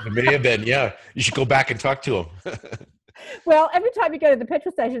smile. It may have been, yeah. You should go back and talk to him. Well, every time you go to the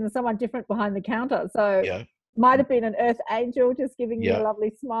petrol station, there's someone different behind the counter. So it might have been an earth angel just giving you a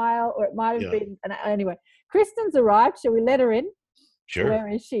lovely smile, or it might have been, anyway. Kristen's arrived. Shall we let her in? Sure. Where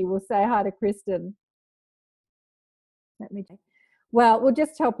is she? We'll say hi to Kristen. Well, we'll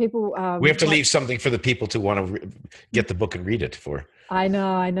just tell people. We have to leave something for the people to want to get the book and read it for. I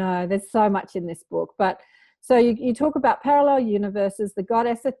know. There's so much in this book. But so you talk about parallel universes, the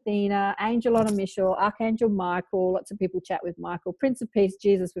goddess Athena, angel on a mission, Archangel Michael. Lots of people chat with Michael. Prince of Peace,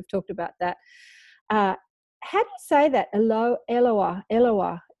 Jesus. We've talked about that. How do you say that?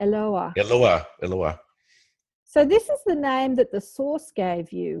 Eloah. So this is the name that the source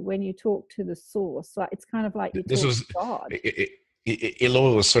gave you when you talk to the source. Like it's kind of like you This talk was to God.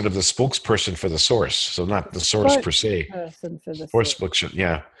 Elo was sort of the spokesperson for the source, so not the source per se. Person for the Source source. spokesperson,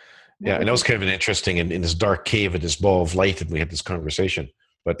 yeah. Yeah, and that was kind of an interesting in this dark cave at this ball of light, and we had this conversation.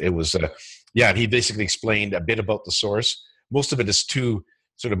 But it was, and he basically explained a bit about the source. Most of it is too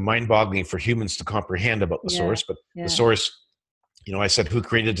sort of mind-boggling for humans to comprehend about the source. But the source, I said, who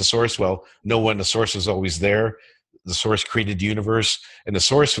created the source? Well, no one. The source was always there. The source created the universe, and the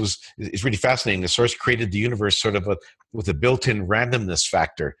source is really fascinating. The source created the universe sort of with a built-in randomness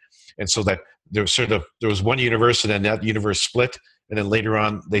factor, and so that there was one universe, and then that universe split. And then later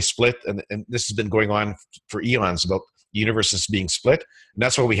on, they split, and this has been going on for eons about universes being split. And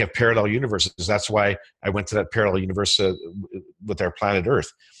that's why we have parallel universes. That's why I went to that parallel universe with our planet Earth.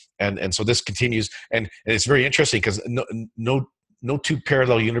 And so this continues. And it's very interesting because no two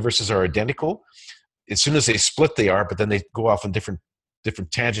parallel universes are identical. As soon as they split, they are, but then they go off on different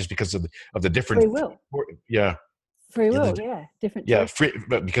tangents because of the different. Free will. Yeah. Free will, different. Yeah,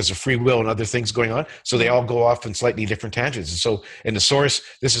 but because of free will and other things going on, so they all go off in slightly different tangents. And so, in the source,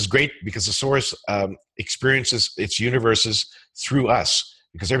 this is great because the source experiences its universes through us,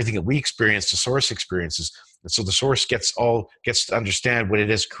 because everything that we experience, the source experiences, and so the source gets to understand what it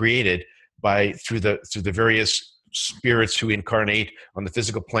has created through the various spirits who incarnate on the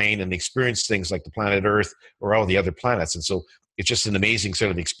physical plane and experience things like the planet Earth or all the other planets. And so it's just an amazing sort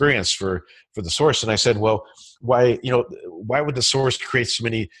of experience for the source. And I said, well, why would the source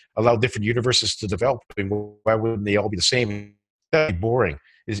allow different universes to develop? I mean, why wouldn't they all be the same? That'd be boring.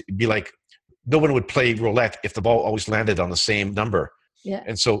 It'd be like no one would play roulette if the ball always landed on the same number. Yeah.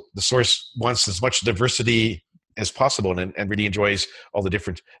 And so the source wants as much diversity as possible and really enjoys all the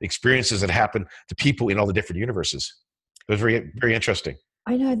different experiences that happen to people in all the different universes. It was very, very interesting.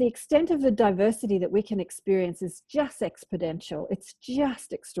 I know the extent of the diversity that we can experience is just exponential. It's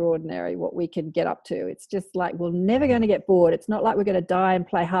just extraordinary what we can get up to. It's just like we're never going to get bored. It's not like we're going to die and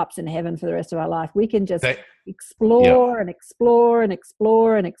play harps in heaven for the rest of our life. We can just explore and explore and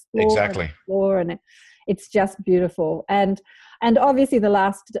explore and explore. Exactly. And explore, and it's just beautiful. And obviously the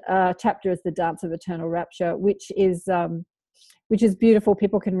last chapter is the Dance of Eternal Rapture, which is beautiful.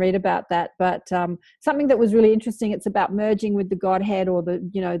 People can read about that. But something that was really interesting, it's about merging with the Godhead or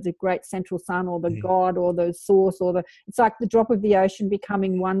the great central sun or the God or the source it's like the drop of the ocean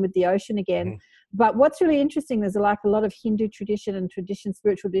becoming one with the ocean again. Mm-hmm. But what's really interesting, there's like a lot of Hindu tradition and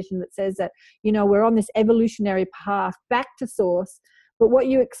spiritual tradition that says that, we're on this evolutionary path back to source. But what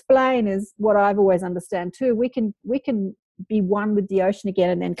you explain is what I've always understand too. We can be one with the ocean again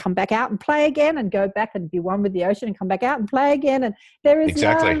and then come back out and play again and go back and be one with the ocean and come back out and play again. And there is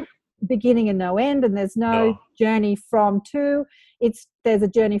no beginning and no end, and there's no journey from to. There's a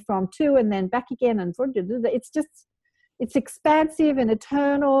journey from to and then back again. And it's expansive and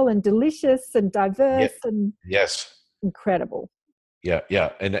eternal and delicious and diverse and incredible. Yeah.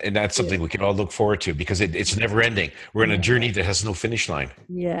 And that's something we can all look forward to because it's never ending. We're on a journey that has no finish line.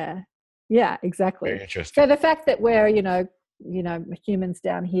 Yeah, exactly. Very interesting. So the fact that we're, humans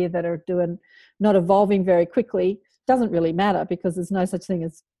down here that are not evolving very quickly doesn't really matter because there's no such thing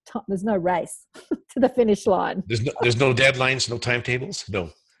as there's no race to the finish line. There's no deadlines, no timetables. No,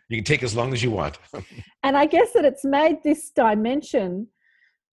 you can take as long as you want. And I guess that it's made this dimension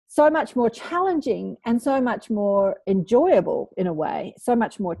so much more challenging and so much more enjoyable in a way, so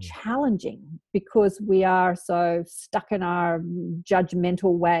much more challenging because we are so stuck in our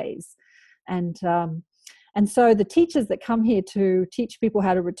judgmental ways. And so the teachers that come here to teach people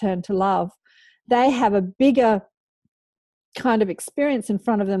how to return to love, they have a bigger kind of experience in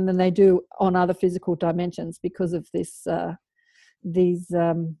front of them than they do on other physical dimensions because of these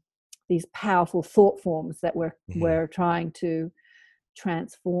powerful thought forms that we're trying to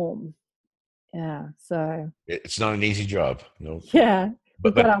transform. So it's not an easy job. No.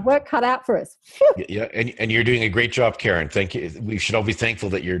 We've got our work cut out for us. Yeah, and you're doing a great job, Karen. Thank you. We should all be thankful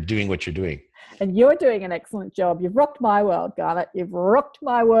that you're doing what you're doing. And you're doing an excellent job. You've rocked my world, Garnet. You've rocked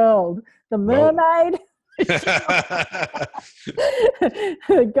my world. The mermaid, the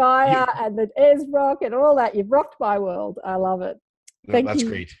Gaia, and the Esrock, and all that. You've rocked my world. I love it. That's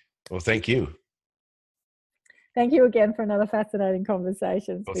great. Well, thank you. Thank you again for another fascinating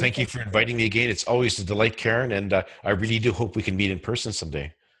conversation. Well, thank you for inviting me again. It's always a delight, Karen, and I really do hope we can meet in person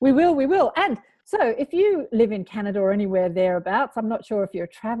someday. We will. And so if you live in Canada or anywhere thereabouts, I'm not sure if you're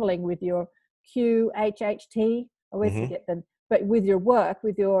traveling with your QHHT, I always forget them, but with your work,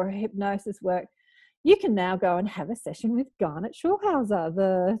 with your hypnosis work, you can now go and have a session with Garnet Schulhauser,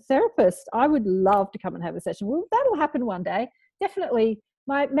 the therapist. I would love to come and have a session. Well, that'll happen one day. Definitely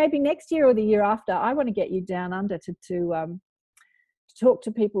maybe next year or the year after, I want to get you down under to talk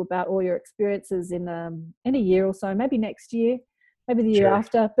to people about all your experiences in a year or so, maybe next year, maybe the year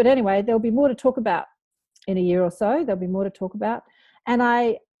after. But anyway, there'll be more to talk about in a year or so. There'll be more to talk about. And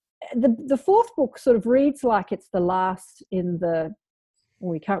the fourth book sort of reads like it's the last in the,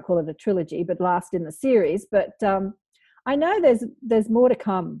 well, we can't call it a trilogy, but last in the series. But I know there's more to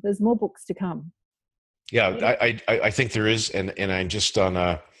come. There's more books to come. Yeah, I think there is, and I'm just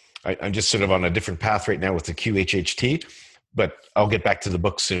I'm just sort of on a different path right now with the QHHT, but I'll get back to the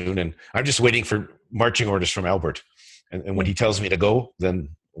book soon, and I'm just waiting for marching orders from Albert, and when he tells me to go, then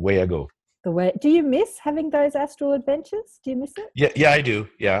away I go. Do you miss having those astral adventures? Do you miss it? Yeah, I do.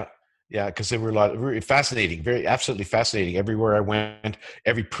 Yeah, because they were very fascinating, absolutely fascinating. Everywhere I went,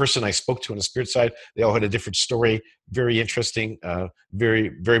 every person I spoke to on the spirit side, they all had a different story. Very interesting,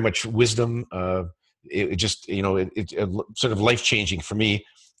 very, very much wisdom. It just, it's sort of life-changing for me.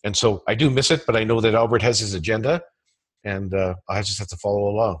 And so I do miss it, but I know that Albert has his agenda, and I just have to follow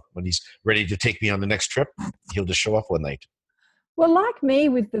along. When he's ready to take me on the next trip, he'll just show up one night. Well, like me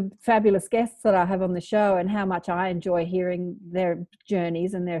with the fabulous guests that I have on the show and how much I enjoy hearing their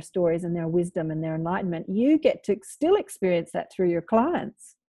journeys and their stories and their wisdom and their enlightenment, you get to still experience that through your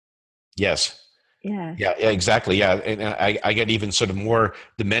clients. Yes. Yeah, exactly. Yeah. And I get even sort of more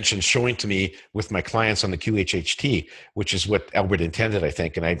dimensions showing to me with my clients on the QHHT, which is what Albert intended, I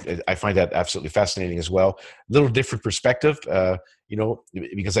think. And I find that absolutely fascinating as well. A little different perspective,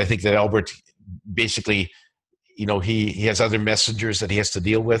 because I think that Albert basically, he has other messengers that he has to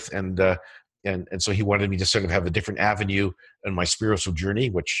deal with. And so he wanted me to sort of have a different avenue in my spiritual journey,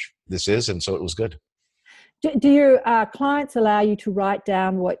 which this is. And so it was good. Do your clients allow you to write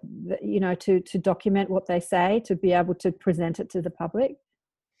down to document what they say, to be able to present it to the public?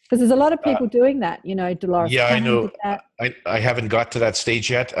 Because there's a lot of people doing that, Dolores. Yeah, I know. I haven't got to that stage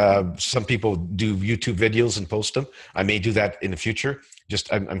yet. Some people do YouTube videos and post them. I may do that in the future.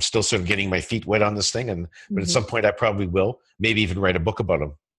 I'm still sort of getting my feet wet on this thing, but at some point I probably will. Maybe even write a book about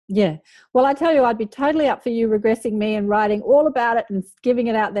them. Yeah. Well, I tell you, I'd be totally up for you regressing me and writing all about it and giving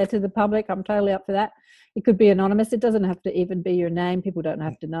it out there to the public. I'm totally up for that. It could be anonymous. It doesn't have to even be your name. People don't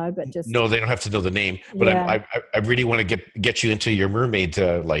have to know, but just... No, they don't have to know the name. But yeah. I really want to get you into your mermaid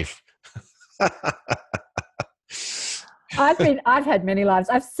life. I've had many lives.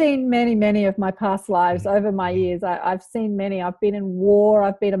 I've seen many of my past lives over my years. I've seen many. I've been in war.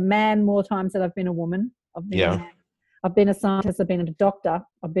 I've been a man more times than I've been a woman. I've been a scientist. I've been a doctor.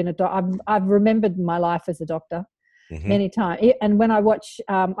 I've remembered my life as a doctor. Mm-hmm. Many times, and when I watch,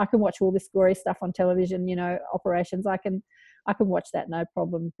 I can watch all this gory stuff on television. Operations. I can watch that, no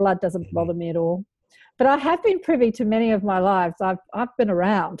problem. Blood doesn't bother me at all. But I have been privy to many of my lives. I've been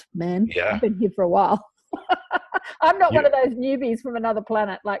around, man. Yeah. I've been here for a while. I'm not one of those newbies from another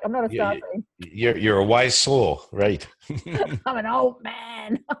planet. Like, I'm not a Starfleet. You're a wise soul, right? I'm an old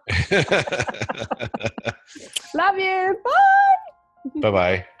man. Love you. Bye.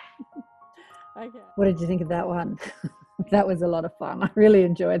 Bye-bye. Okay. What did you think of that one? That was a lot of fun. I really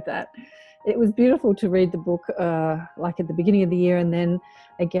enjoyed that. It was beautiful to read the book like at the beginning of the year, and then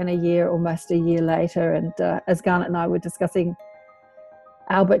again almost a year later. And as Garnet and I were discussing,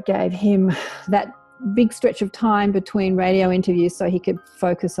 Albert gave him that big stretch of time between radio interviews so he could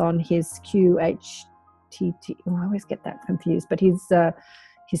focus on his QHTT. I always get that confused, but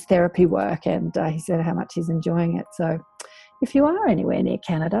his therapy work, and he said how much he's enjoying it. So if you are anywhere near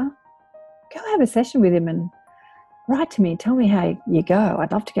Canada, go have a session with him and write to me and tell me how you go.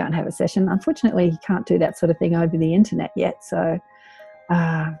 I'd love to go and have a session. Unfortunately, he can't do that sort of thing over the internet yet. So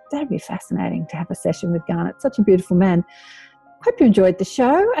that'd be fascinating to have a session with Garnet. Such a beautiful man. Hope you enjoyed the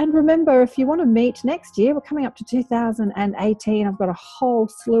show. And remember, if you want to meet next year, we're coming up to 2018. I've got a whole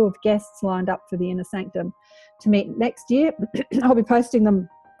slew of guests lined up for the Inner Sanctum to meet next year. I'll be posting them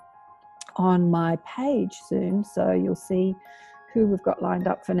on my page soon, so you'll see who we've got lined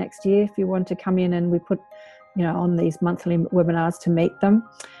up for next year if you want to come in, and we put on these monthly webinars to meet them.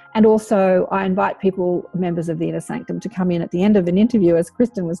 And also I invite people, members of the Inner Sanctum, to come in at the end of an interview, as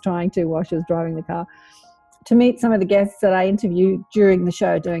Kristen was trying to while she was driving the car, to meet some of the guests that I interviewed during the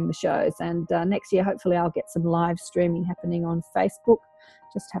show, doing the shows. And next year, hopefully I'll get some live streaming happening on Facebook.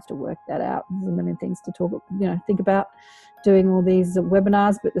 Just have to work that out. There's a million things to think about doing all these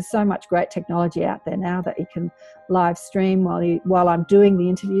webinars, but there's so much great technology out there now that you can live stream while I'm doing the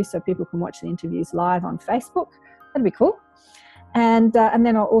interview, so people can watch the interviews live on Facebook. That'd be cool. And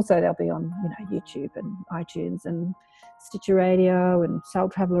then also they'll be on YouTube and iTunes and Stitcher Radio and Soul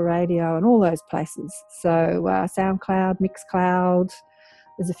Traveller Radio and all those places. So SoundCloud, Mixcloud,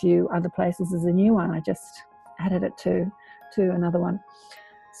 there's a few other places. There's a new one I just added it to. to another one.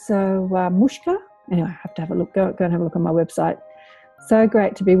 So Mushka, anyway, I have to have a look. Go and have a look on my website. So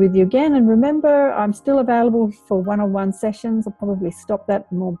great to be with you again. And remember, I'm still available for one-on-one sessions. I'll probably stop that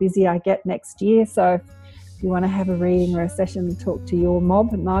the more busy I get next year. So if you want to have a reading or a session and talk to your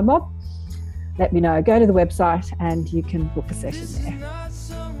mob and my mob, let me know. Go to the website and you can book a session there.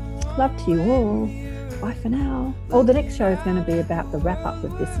 Love to you all. Bye for now. Oh, the next show is going to be about the wrap-up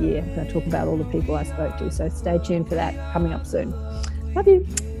of this year. I'm going to talk about all the people I spoke to. So stay tuned for that, coming up soon. Love you.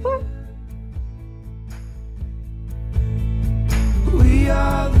 Bye.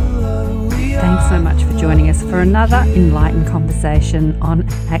 Thanks so much for joining us for another enlightened conversation on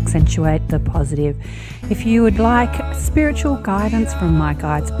Accentuate the Positive. If you would like spiritual guidance from my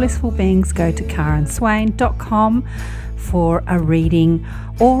guides, blissful beings, go to karenswain.com for a reading,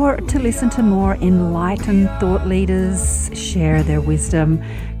 or to listen to more enlightened thought leaders share their wisdom.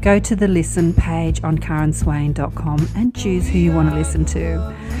 Go to the listen page on karenswain.com and choose who you want to listen to.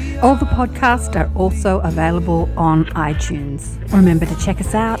 All the podcasts are also available on iTunes. Remember to check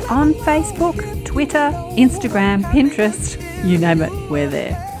us out on Facebook, Twitter, Instagram, Pinterest, you name it, we're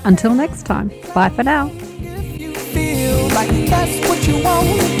there. Until next time, bye for now. If you feel like that's what you want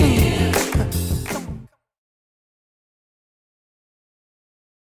to do,